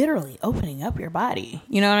 they're literally opening up your body.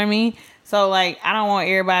 You know what I mean? So, like, I don't want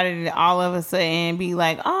everybody to all of a sudden be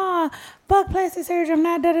like, "Oh, fuck plastic surgery. I'm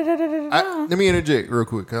not da da da da da da." Let me interject real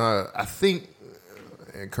quick. I think,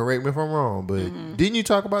 and correct me if I'm wrong, but didn't you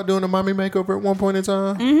talk about doing a mommy makeover at one point in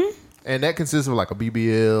time? Mm-hmm. And that consists of like a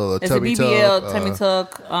BBL, It's tummy a BBL, tuck, tummy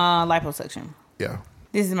tuck, liposuction. Yeah.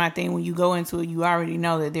 This is my thing. When you go into it, you already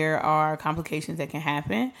know that there are complications that can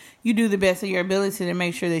happen. You do the best of your ability to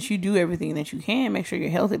make sure that you do everything that you can. Make sure you're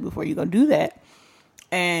healthy before you go do that.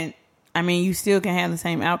 And I mean, you still can have the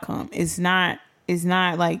same outcome. It's not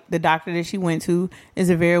like the doctor that she went to is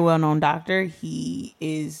a very well-known doctor. He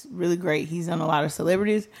is really great. He's done a lot of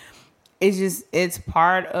celebrities. It's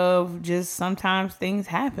part of just sometimes things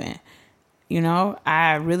happen. You know,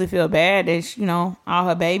 I really feel bad that, all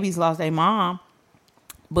her babies lost their mom.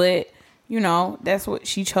 But, that's what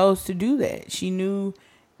she chose to do that. She knew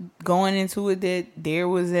going into it that there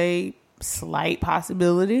was a slight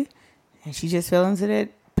possibility, and she just fell into that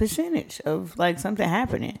percentage of like something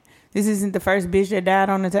happening. This isn't the first bitch that died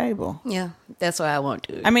on the table. Yeah, that's why I won't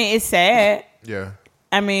do it. I mean, it's sad. Yeah.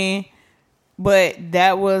 I mean, but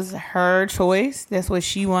that was her choice. That's what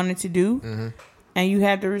she wanted to do. And you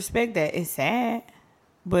have to respect that. It's sad,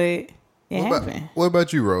 but it happened. What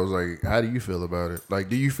about you, Rose? Like, how do you feel about it? Like,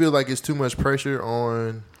 do you feel like it's too much pressure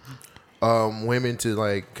on women to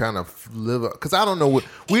like kind of live up? Because I don't know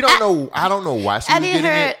I don't know why she was getting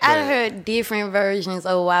it. I heard different versions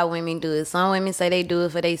of why women do it. Some women say they do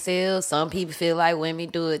it for themselves. Some people feel like women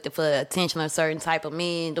do it for the attention of certain type of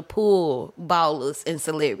men, to pull ballers and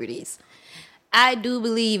celebrities. I do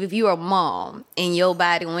believe if you're a mom and your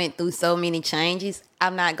body went through so many changes,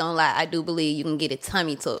 I'm not gonna lie, I do believe you can get a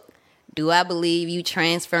tummy tuck. Do I believe you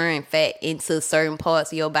transferring fat into certain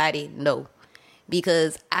parts of your body? No.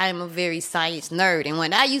 Because I'm a very science nerd. And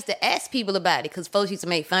when I used to ask people about it, because folks used to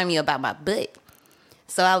make fun of me about my butt.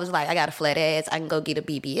 So I was like, I got a flat ass, I can go get a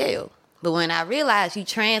BBL. But when I realized you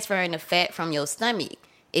transferring the fat from your stomach,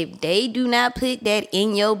 if they do not put that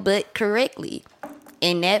in your butt correctly,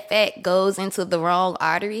 and that fat goes into the wrong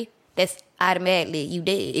artery, that's automatically you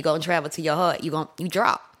dead. It gonna travel to your heart. You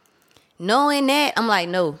drop. Knowing that, I'm like,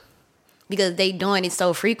 no. Because they doing it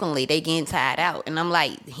so frequently, they getting tired out. And I'm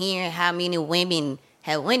like, hearing how many women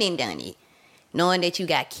have went and done it. Knowing that you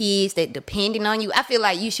got kids that depending on you. I feel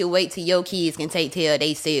like you should wait till your kids can take care of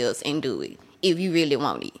themselves and do it. If you really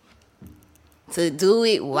want it. To do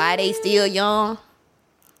it while they still young,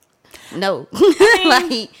 no.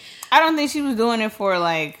 I don't think she was doing it for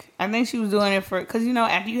I think she was doing it for, because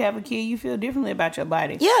after you have a kid, you feel differently about your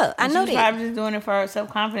body. Yeah, I know that. She was probably just doing it for her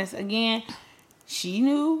self-confidence. Again, she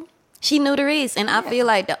knew the risk, and I feel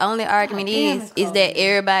like the only argument is that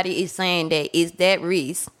everybody is saying that is that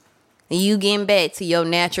risk. And you getting back to your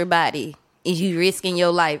natural body, is you risking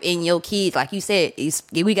your life and your kids. Like you said,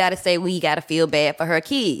 we got to feel bad for her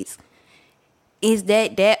kids. Is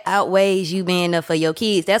that outweighs you being there for your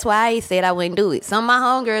kids. That's why I said I wouldn't do it. Some of my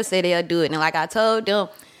homegirls said they'll do it. And like I told them,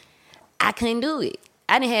 I couldn't do it.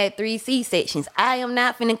 I done had 3 C-sections. I am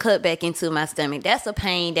not finna cut back into my stomach. That's a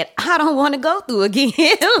pain that I don't want to go through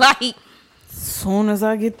again. Like, soon as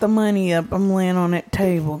I get the money up, I'm laying on that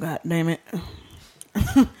table. God damn it.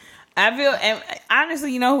 I feel, and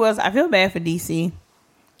honestly, you know who else? I feel bad for DC.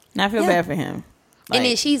 And I feel bad for him. And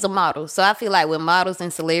then she's a model. So I feel like with models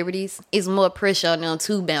and celebrities, it's more pressure on them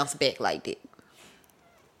to bounce back like that.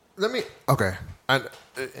 Let me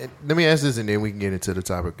ask this and then we can get into the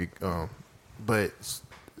topic. But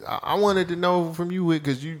I wanted to know from you,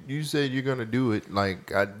 because you said you're going to do it.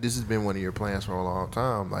 This has been one of your plans for a long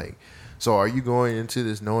time. So are you going into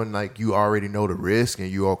this knowing you already know the risk and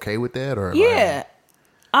you okay with that? Or yeah.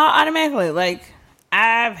 Automatically.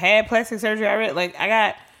 I've had plastic surgery already. I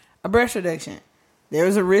got a breast reduction. There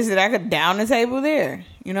was a risk that I could down the table there.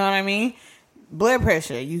 You know what I mean? Blood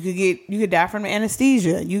pressure. You could die from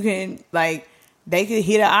anesthesia. You can, they could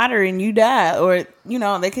hit an artery and you die. Or,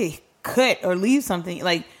 they could cut or leave something.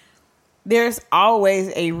 There's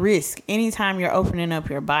always a risk anytime you're opening up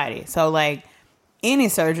your body. So, any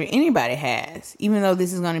surgery anybody has, even though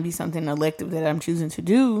this is going to be something elective that I'm choosing to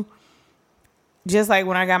do, just like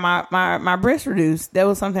when I got my breast reduced, that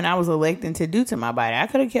was something I was electing to do to my body. I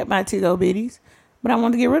could have kept my Tigo bitties, but I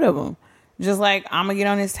wanted to get rid of them. Just like I'm going to get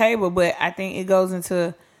on this table, but I think it goes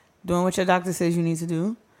into doing what your doctor says you need to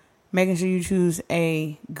do, making sure you choose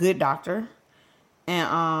a good doctor.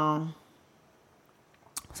 And,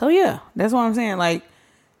 so yeah, that's what I'm saying.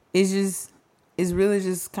 It's really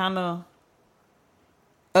just kind of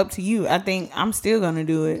up to you. I think I'm still going to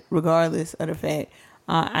do it regardless of the fact.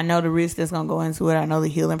 I know the risk that's going to go into it. I know the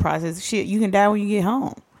healing process. Shit, you can die when you get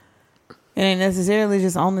home. It ain't necessarily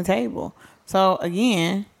just on the table. So,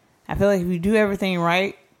 again, I feel like if you do everything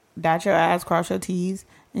right, dot your I's, cross your T's,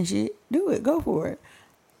 and shit, do it. Go for it.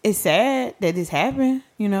 It's sad that this happened,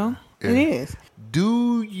 Yeah. It is.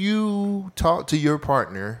 Do you talk to your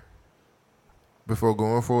partner before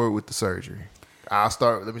going forward with the surgery? Let me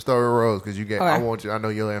start with Rose, because I know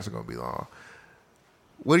your answer going to be long.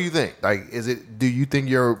 What do you think? Do you think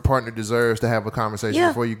your partner deserves to have a conversation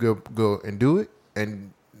before you go and do it?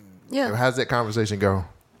 And how's that conversation go?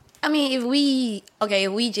 I mean, if we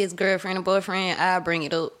just girlfriend and boyfriend, I'll bring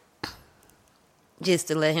it up just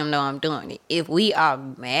to let him know I'm doing it. If we are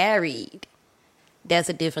married, that's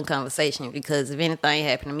a different conversation, because if anything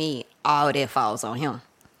happened to me, all that falls on him.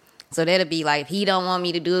 So that'll be if he don't want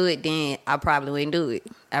me to do it, then I probably wouldn't do it.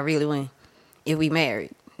 I really wouldn't if we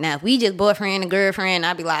married. Now, if we just boyfriend and girlfriend,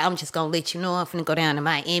 I'd be like, I'm just going to let you know I'm finna go down to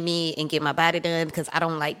Miami and get my body done because I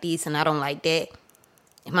don't like this and I don't like that.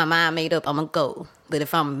 If my mind made up, I'm going to go. But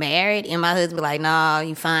if I'm married and my husband be like, nah,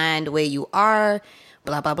 you fine the way you are,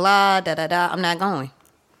 blah, blah, blah, da-da-da, I'm not going.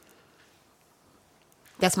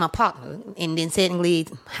 That's my partner. And then secondly,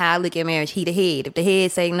 how I look at marriage, he the head. If the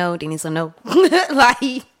head say no, then it's a no.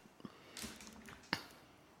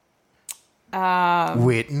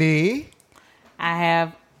 Whitney? I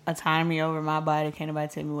have autonomy over my body. Can't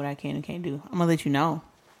nobody tell me what I can and can't do. I'm going to let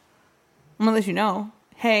you know.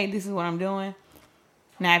 Hey, this is what I'm doing.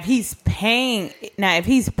 Now, if he's paying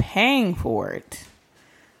for it,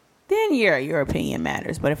 then your opinion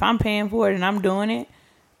matters. But if I'm paying for it and I'm doing it,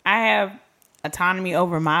 I have autonomy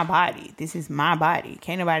over my body. This is my body.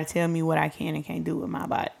 Can't nobody tell me what I can and can't do with my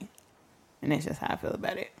body. And that's just how I feel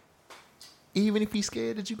about it. Even if he's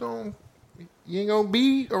scared that you're going You ain't gonna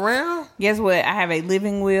be around. Guess what? I have a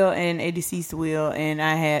living will and a deceased will, and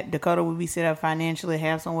I had Dakota would be set up financially,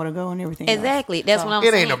 have somewhere to go, and everything. Exactly. else. That's So, what I'm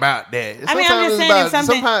It saying. ain't about that. I mean, I'm just saying if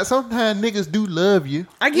something- Sometimes niggas do love you.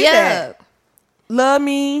 I get that. Love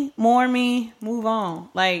me, mourn me, move on.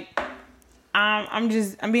 Like, I'm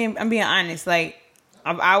being honest. Like,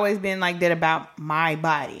 I've always been like that about my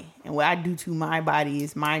body, and what I do to my body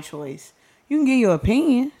is my choice. You can give your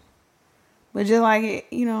opinion, but just like it,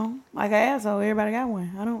 like an asshole, everybody got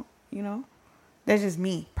one. I don't, that's just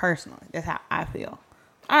me personally. That's how I feel.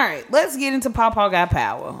 All right, let's get into Pawpaw Got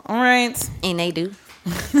Power. All right, And they do.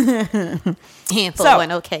 And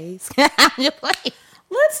 410Ks. I'm just playing.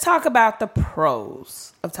 let's talk about the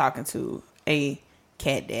pros of talking to a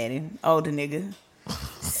cat daddy, older nigga,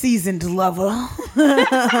 seasoned lover,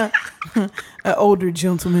 an older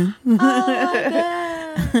gentleman.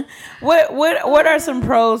 What are some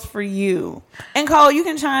pros for you? And Cole, you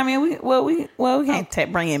can chime in. We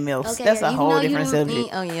can't bring in MILFs. Okay, That's a you whole know you different don't subject. need-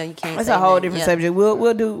 Oh yeah, you can't. That's say a whole that. different Yeah. subject.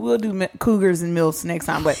 We'll do cougars and MILFs next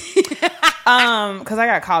time. But because I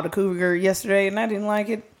got called a cougar yesterday and I didn't like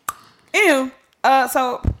it. Ew.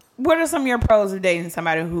 So what are some of your pros of dating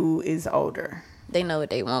somebody who is older? They know what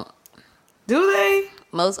they want. Do they?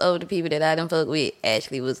 Most older people that I done fuck with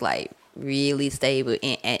actually was like really stable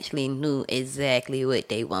and actually knew exactly what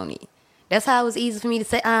they wanted. That's how it was easy for me to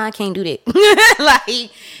say, I can't do that.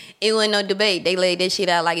 Like, it wasn't no debate. They laid that shit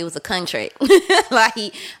out like it was a contract. Like,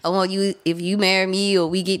 I want you, if you marry me or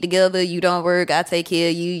we get together, you don't work, I take care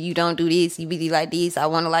of you, you don't do this, you be like this, I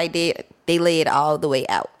want to like that. They lay it all the way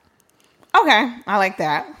out. Okay, I like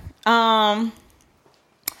that.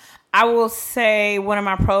 I will say one of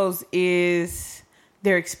my pros is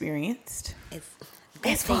they're experienced.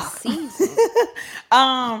 It's their season.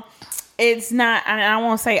 It's not, and I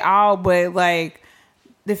won't say all, but like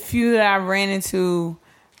the few that I've ran into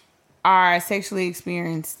are sexually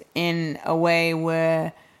experienced in a way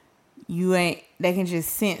where they can just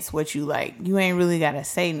sense what you like. You ain't really got to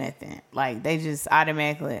say nothing. Like, they just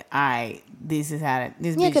automatically, all right, this is how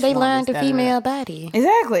this Yeah, bitch because they want learned this, the da, da, da. female body.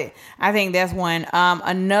 Exactly. I think that's one.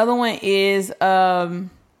 Another one is the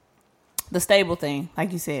stable thing.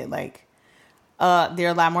 Like you said, like they're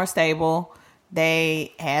a lot more stable.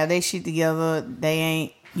 They have their shit together. They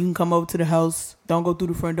ain't, you can come over to the house. Don't go through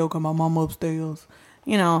the front door because my mama upstairs.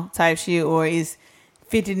 Type shit. Or it's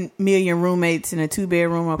 50 million roommates in a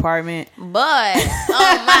 2-bedroom apartment. But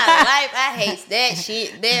oh my life, I hate that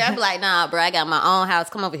shit. There, I'm like, nah, bro, I got my own house.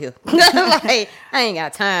 Come over here. Like, I ain't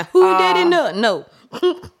got time. Who did it? No.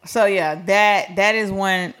 So yeah, that is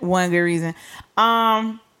one good reason.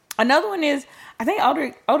 Another one is I think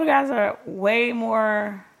older guys are way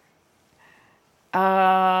more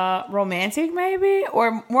romantic, maybe,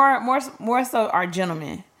 or more so are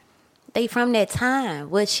gentlemen. They from that time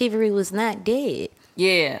where chivalry was not dead.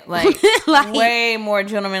 Yeah, like, Like- way more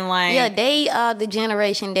gentleman like. Yeah, they are the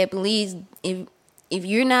generation that believes if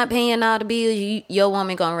you're not paying all the bills, your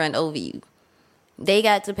woman gonna run over you. They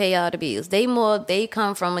got to pay all the bills. They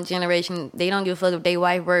come from a generation, they don't give a fuck if they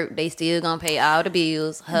wife work, they still gonna pay all the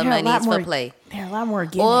bills. Her They're a money lot is more- for play. They're a lot more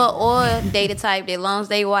giving. Or they the type that long as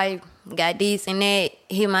they wife got this and that,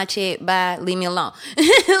 hit my check, bye, leave me alone.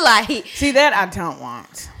 Like, See, that I don't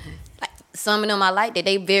want. some of them I like that.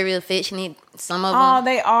 They very affectionate. Some of Oh, them.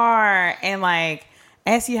 they are. And like,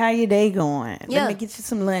 ask you how your day going. Yeah. Let me get you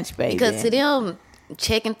some lunch, baby. Because to them,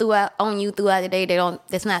 checking on you throughout the day,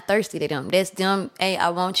 that's not thirsty to them. That's them, hey, I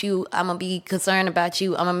want you, I'm going to be concerned about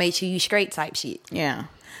you, I'm going to make sure you straight type shit. Yeah.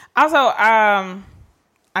 Also,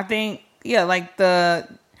 I think, yeah, like the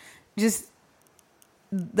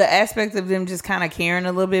aspect of them just kind of caring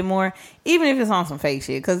a little bit more, even if it's on some fake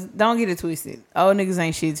shit. Because don't get it twisted. Old niggas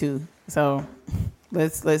ain't shit too. So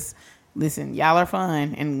let's listen. Y'all are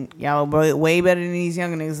fun and y'all are way better than these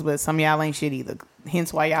younger niggas, but some of y'all ain't shit either.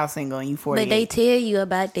 Hence why y'all single and you 48. But they tell you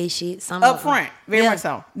about their shit. Some Up of them. front, very Yeah. much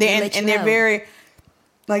so. They let you They're know. very,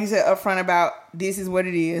 like you said, upfront about this is what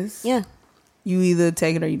it is. Yeah. You either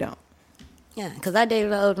take it or you don't. Yeah, because I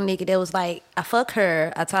dated an older nigga that was like, I fuck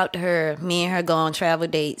her, I talk to her, me and her go on travel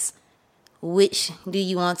dates. Which do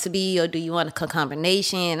you want to be, or do you want a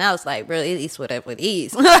combination? And I was like, bro, it's whatever it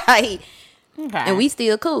is. Like, Okay. and we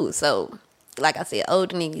still cool. So, like I said,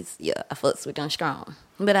 older niggas, yeah, I fucks with them strong.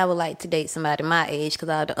 But I would like to date somebody my age, because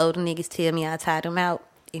all the older niggas tell me I tie them out,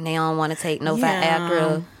 and they don't want to take no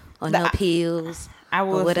Viagra or no pills I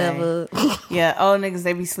will or whatever. Yeah, old niggas,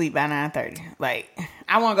 they be sleep by 9:30. Like,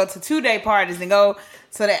 I want to go to 2-day parties and go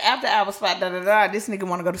to the after hour spot. This nigga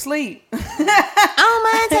want to go to sleep. I don't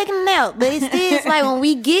mind taking a nap, but it's still it's like when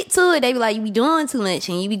we get to it, they be like, you be doing too much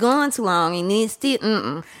and you be going too long, and then still,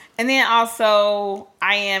 And then also,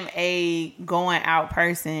 I am a going out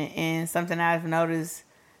person, and something I've noticed,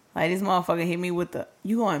 like this motherfucker hit me with the,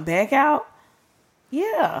 you going back out?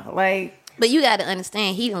 Yeah, like. But you got to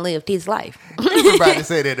understand, he done lived his life. Everybody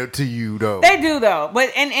say that to you though. They do though, but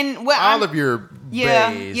and what all of your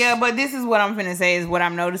bays. yeah. But this is what I'm finna say is what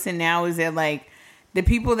I'm noticing now is that like the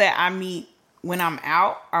people that I meet when I'm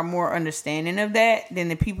out are more understanding of that than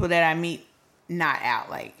the people that I meet not out,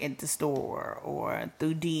 like at the store or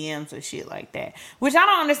through DMs or shit like that. Which I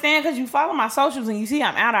don't understand because you follow my socials and you see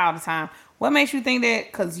I'm out all the time. What makes you think that?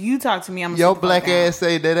 Because you talk to me, I'm your black ass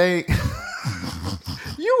say that ain't.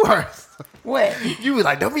 You are. What? You was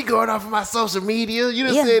like, don't be going off of my social media. You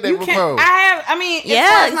done Yeah. said that You before. I mean, Yeah, as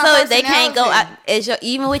far as my so they can't go personality. out, as your,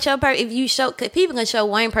 even with your if you show, cause people can show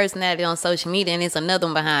one personality on social media and it's another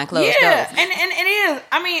one behind closed Yeah, doors. and it is.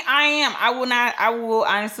 I mean, I will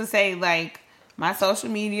honestly say like my social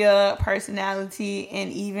media personality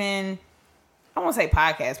and even I won't say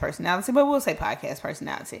podcast personality, but we'll say podcast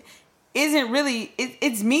personality isn't really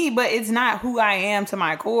it's me, but it's not who I am to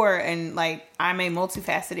my core. And like I'm a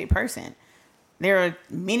multifaceted person. There are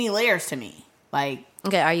many layers to me. Like,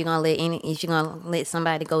 Okay, are you gonna is you gonna let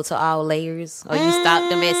somebody go to all layers, or you stop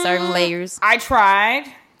them at certain layers? I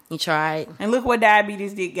tried, You tried. and look what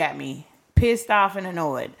diabetes did got me. Pissed off and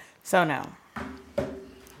annoyed. So no.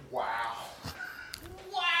 Wow.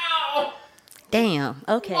 Damn.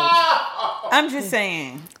 Okay. I'm just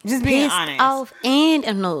saying. Just being Pissed honest. off and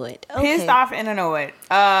annoyed. Okay. Pissed off and annoyed.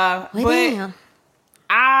 Well, But damn.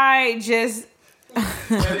 I just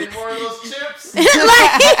Any more of those chips?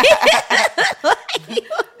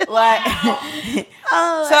 like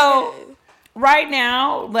Oh, so right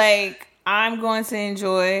now, like I'm going to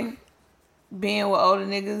enjoy being with older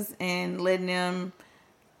niggas and letting them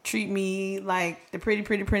treat me like the pretty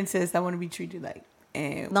princess I want to be treated like.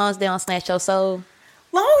 And as long as they don't snatch your soul.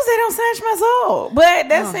 long as they don't snatch my soul. But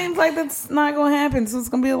that seems like that's not gonna happen. So it's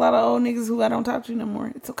gonna be a lot of old niggas who I don't talk to no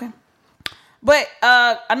more. It's okay. But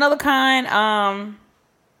another kind,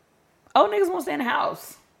 old niggas won't stay in the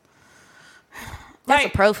house. That's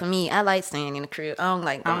Like, a pro for me. I like staying in the crib. I don't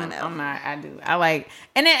like going out. I'm not. I do. I like,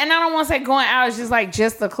 and I don't want to say going out is just like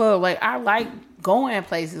just the club. Like I like going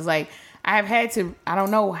places. Like I've had to. I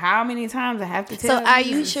don't know how many times I have to tell. So are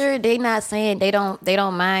you niggas. sure they not saying they don't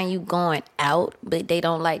mind you going out, but they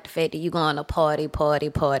don't like the fact that you going to party?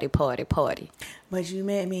 But you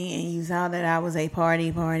met me and you saw that I was a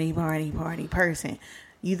party person.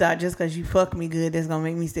 You thought just because you fucked me good, that's gonna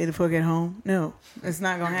make me stay the fuck at home? No, it's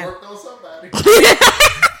not gonna happen. Worked on somebody.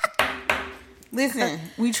 Listen,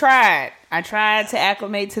 we tried. I tried to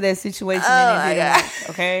acclimate to that situation Oh, and it my didn't God. work.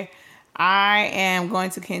 Okay, I am going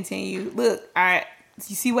to continue. Look,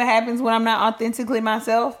 you see what happens when I'm not authentically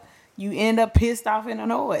myself. You end up pissed off and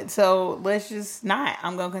annoyed. So let's just not.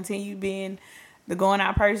 I'm gonna continue being the going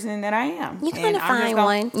out person that I am. You're gonna And I'm find just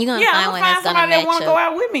one. You're gonna yeah, find I'm one gonna that's find gonna somebody that match want to go up.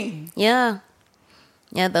 out with me.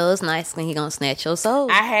 Yeah, those nice when he gonna snatch your soul.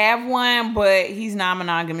 I have one, but he's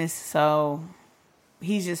non-monogamous, so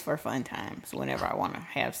he's just for fun times. Whenever I want to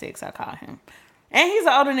have sex, I call him. And he's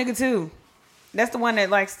an older nigga too. That's the one that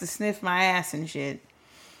likes to sniff my ass and shit.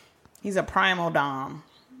 He's a primal dom.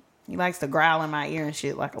 He likes to growl in my ear and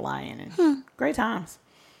shit like a lion. And great times.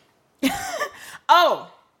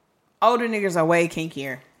 Oh, older niggas are way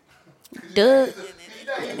kinkier. Duh. Can you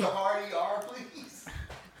not use the hard ER, please?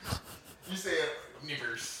 You said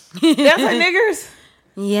niggers. That's a niggers.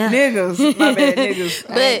 Yeah. Niggas, my bad, niggas.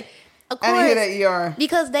 But of I didn't hear course, that ER.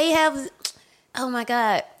 because they have. Oh my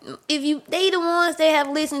God! They the ones that have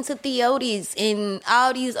listened to Theotis and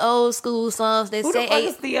all these old school songs that Who the say, fuck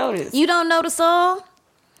is Theotis? you don't know the song?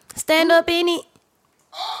 Stand up in it.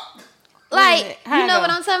 Like, How you it know go? what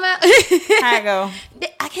I'm talking about? How it go?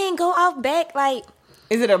 I can't go off back. Like,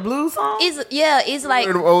 Is it a blues song? it's like,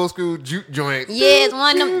 One of them old school juke joints. yes,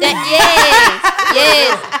 one of them.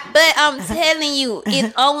 Yes. But I'm telling you,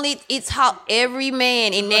 it's how every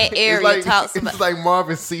man in that area talks about. It's like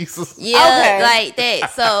Marvin Cecil. Yeah, Okay. like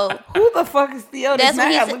that. So, Who the fuck is Theotis? That's Now what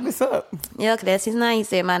I he gotta said. look this up. yeah, 'cause that's his name. He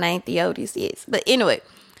said my name Theotis, yes. But anyway,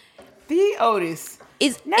 Theotis.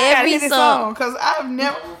 it's Now I gotta every hear this song. because I've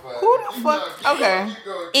never. Who the fuck? Okay.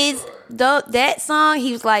 Is that song?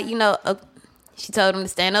 He was like, she told him to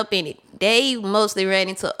stand up in it. They mostly ran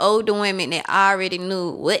into older women that already knew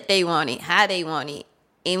what they wanted, how they wanted,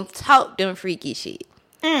 and taught them freaky shit.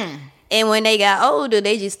 And when they got older,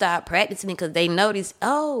 they just started practicing because they noticed,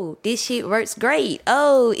 oh, this shit works great.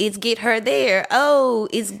 Oh, it's get her there. Oh,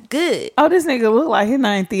 it's good. Oh, this nigga look like his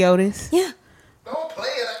name Theotis. Yeah. Don't play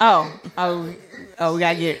it. Oh. Oh, we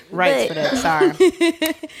gotta get rights for that. Sorry,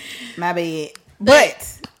 my bad.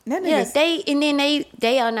 But that Yeah, niggas,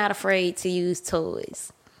 they are not afraid to use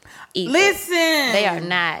toys. Either. listen, They are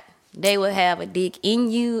not. They will have a dick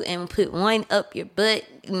in you and put one up your butt.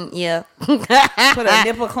 Yeah. put a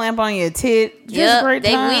nipple clamp on your tit. Just Yep, great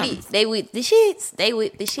they time. with it. They with the shits. They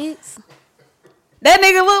with the shits. That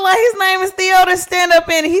nigga look like his name is Theo to stand up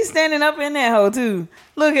in. He's standing up in that hole too.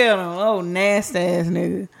 Look at him. Oh, nasty ass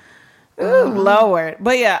nigga. Ooh, Lord.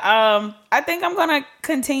 But yeah, I think I'm gonna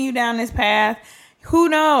continue down this path. Who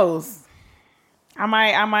knows? I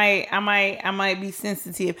might be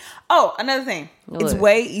sensitive. Oh, another thing. It's What?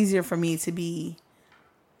 way easier for me to be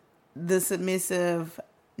the submissive,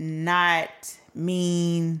 not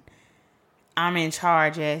mean, I'm in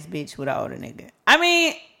charge ass bitch with an older nigga. I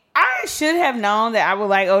mean, I should have known that I would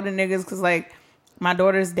like older niggas because, like, my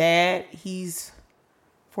daughter's dad, he's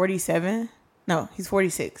 47. No, he's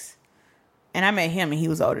 46. And I met him and he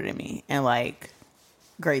was older than me. And, like,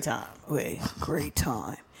 great time. Wait, great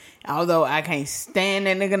time. Although I can't stand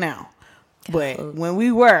that nigga now. But when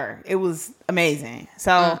we were, it was amazing.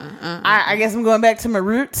 So I guess I'm going back to my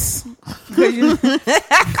roots.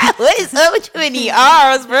 What is up with you in the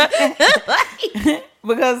R's, bro?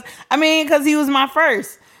 Because he was my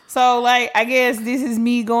first. So, like, I guess this is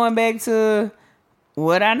me going back to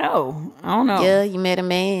what I know. I don't know. Yeah, you met a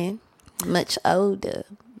man much older.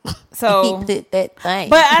 So, He did that thing.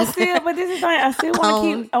 but this is the thing. I still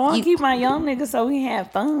want to keep my young nigga so we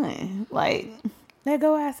have fun. Like, let's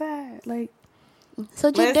go outside. Like,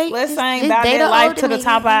 so just let's sing about that life to the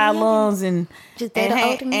top of our lungs and Just date an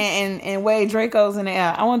older and wave Dracos in the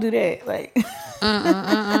air. I want to do that. Like,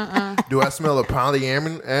 Do I smell a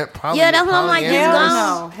polyamory? Yeah, that's what I'm like, polyamorous? it's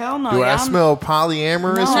gone. hell no. Do I Y'all- smell a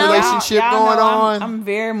polyamorous No, relationship y'all going know on? I'm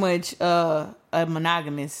very much a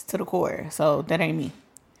monogamous to the core, so that ain't me.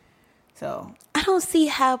 So I don't see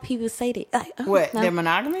how people say that. Like, what? no. They're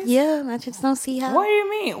monogamous? Yeah, I just don't see how. What do you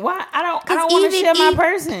mean? Why? I don't 'Cause want to even share my if-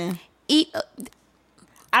 person. Eat,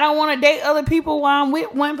 I don't want to date other people while I'm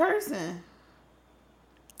with one person.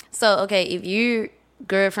 so okay, if you're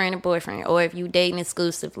girlfriend and boyfriend, or if you dating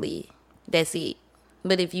exclusively, that's it.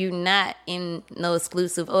 But if you're not in no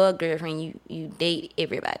exclusive or girlfriend, you date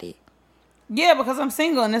everybody. Yeah, because I'm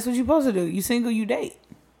single and that's what you're supposed to do. You single, you date.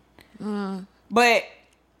 But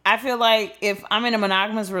I feel like if I'm in a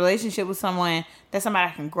monogamous relationship with someone, that's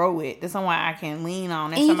somebody I can grow with. That's someone I can lean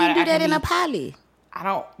on. That's And you somebody can do I that in be, a poly. I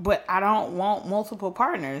don't want multiple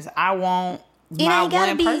partners. I want It my ain't gotta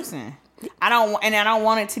one be- person. I don't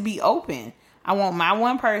want it to be open. I want my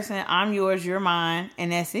one person. I'm yours, you're mine,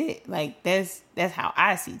 and that's it. Like that's how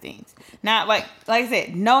I see things. Not like I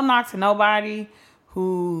said, no knock to nobody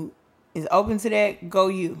who is open to that. Go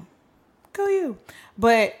you.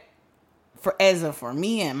 But for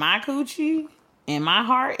me and my coochie and my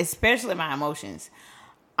heart, especially my emotions,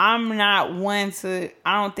 I'm not one to.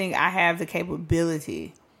 I don't think I have the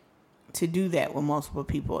capability to do that with multiple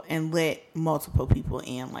people and let multiple people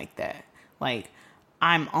in like that. Like,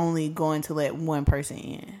 I'm only going to let one person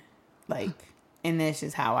in. Like, and that's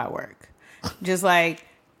just how I work. Just like,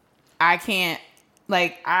 I can't,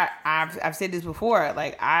 like, I've said this before,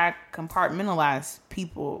 like, I compartmentalize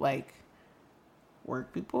people, like,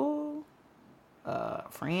 work people,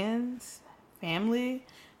 friends, family,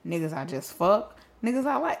 niggas I just fuck, niggas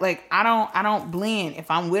I like. Like, I don't blend. If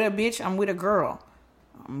I'm with a bitch, I'm with a girl.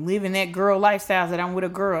 I'm living that girl lifestyle that I'm with a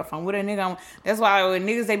girl. If I'm with a nigga, that's why when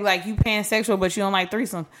niggas, they be like, you pansexual, but you don't like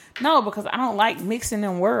threesomes. No, because I don't like mixing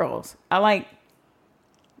them worlds. I like,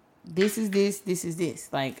 this is this, this is this.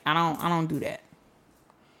 Like, I don't do that.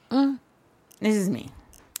 This is me.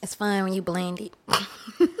 It's fun when you blend it.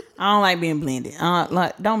 I don't like being blended.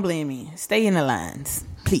 Don't blend me. Stay in the lines,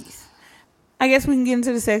 please. I guess we can get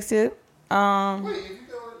into the sex tip.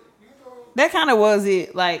 That kind of was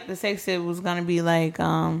it. Like, the sex tip was gonna be like,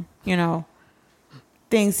 things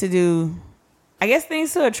to do. I guess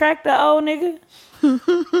things to attract the old nigga.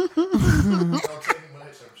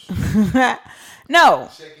 No.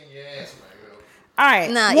 All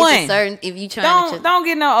right. Nah, one. it's a certain, if you trying to... Don't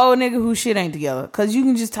get no old nigga who shit ain't together. Because you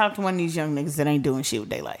can just talk to one of these young niggas that ain't doing shit with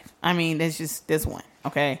their life. I mean, that's one.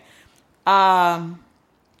 Okay.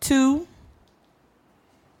 2,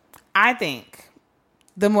 I think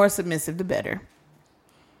the more submissive, the better.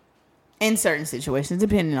 In certain situations,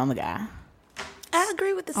 depending on the guy. I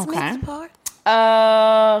agree with the submissive part.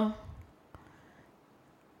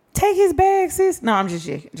 Take his bag, sis. No, I'm just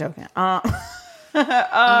joking. What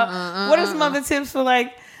are some other tips for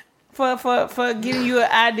like for getting you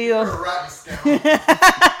an ideal?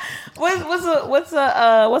 What's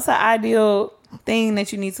an ideal thing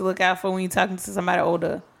that you need to look out for when you're talking to somebody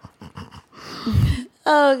older?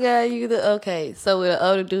 Oh God, okay. So with an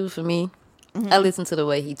older dude, for me, I listen to the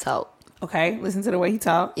way he talk. Okay, listen to the way he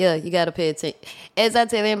talk. Yeah, you gotta pay attention. As I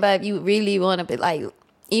tell anybody, if you really want to be like,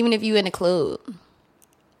 even if you in the club,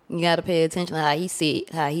 you gotta pay attention to how he sit,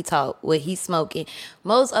 how he talk, what he smoking.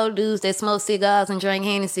 Most old dudes that smoke cigars and drink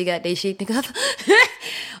Hennessy got their shit together,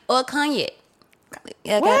 or cognac.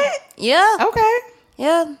 What? Yeah. Okay.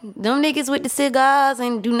 Yeah, them niggas with the cigars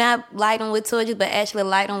and do not light them with torches, but actually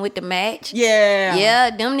light them with the match. Yeah. Yeah,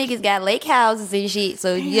 them niggas got lake houses and shit.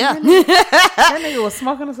 So yeah, That nigga was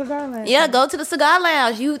smoking a cigar last yeah. night. Go to the cigar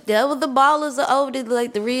lounge. That was the ballers of over there,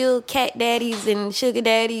 like the real cat daddies and sugar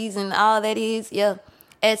daddies and all that is. Yeah,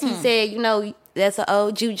 as he said, that's an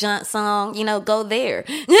old Juke Joint song. Go there.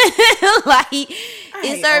 Like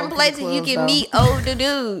in certain old places, people you clubs, can though. meet older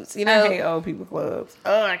dudes. I hate old people clubs.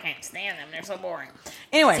 Oh, I can't stand them. They're so boring.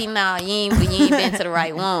 Anyway. See, nah, you ain't been to the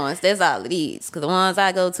right ones. That's all it is. Because the ones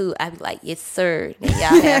I go to, I be like, yes, sir. And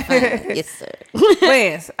y'all have fun. Yes, sir. But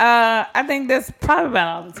yes, I think that's probably about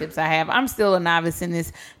all the tips I have. I'm still a novice in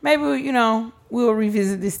this. Maybe, we'll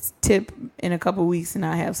revisit this tip in a couple weeks and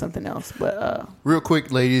I have something else. But Real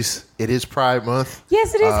quick, ladies, it is Pride Month.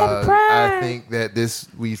 yes, it is. Happy Pride. I think that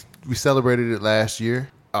we celebrated it last year.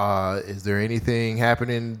 Is there anything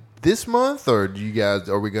happening this month, or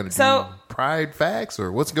are we going to do Pride facts,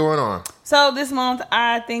 or what's going on? So this month,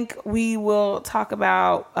 I think we will talk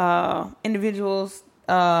about individuals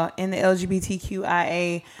in the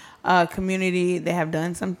LGBTQIA community that have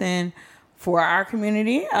done something for our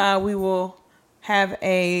community. We will have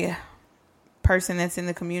a person that's in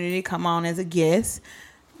the community come on as a guest,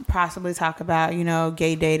 possibly talk about,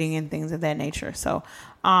 gay dating and things of that nature. So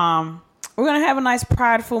we're going to have a nice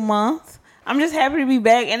prideful month. I'm just happy to be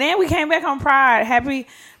back. And then we came back on Pride. Happy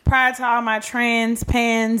Pride to all my trans,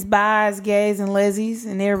 pans, bis, gays, and lesbies,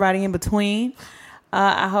 and everybody in between.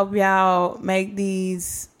 I hope y'all make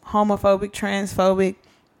these homophobic, transphobic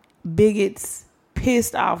bigots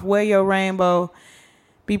pissed off. Wear your rainbow.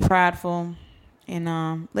 Be prideful. And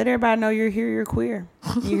let everybody know you're here, you're queer.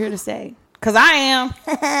 You're here to stay. Because I am.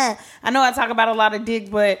 I know I talk about a lot of dick,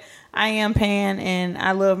 but I am pan, and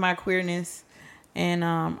I love my queerness. And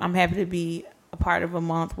I'm happy to be a part of a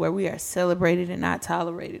month where we are celebrated and not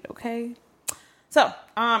tolerated, okay? So,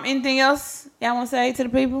 anything else y'all want to say to the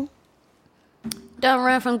people? Don't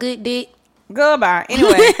run from good dick. Goodbye.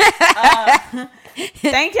 Anyway,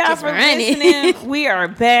 thank y'all Just for running. listening. We are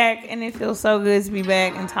back, and it feels so good to be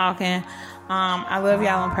back and talking. I love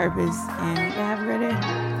y'all on purpose, and y'all have a great day.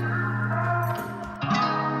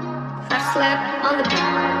 I slept on the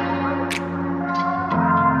bed.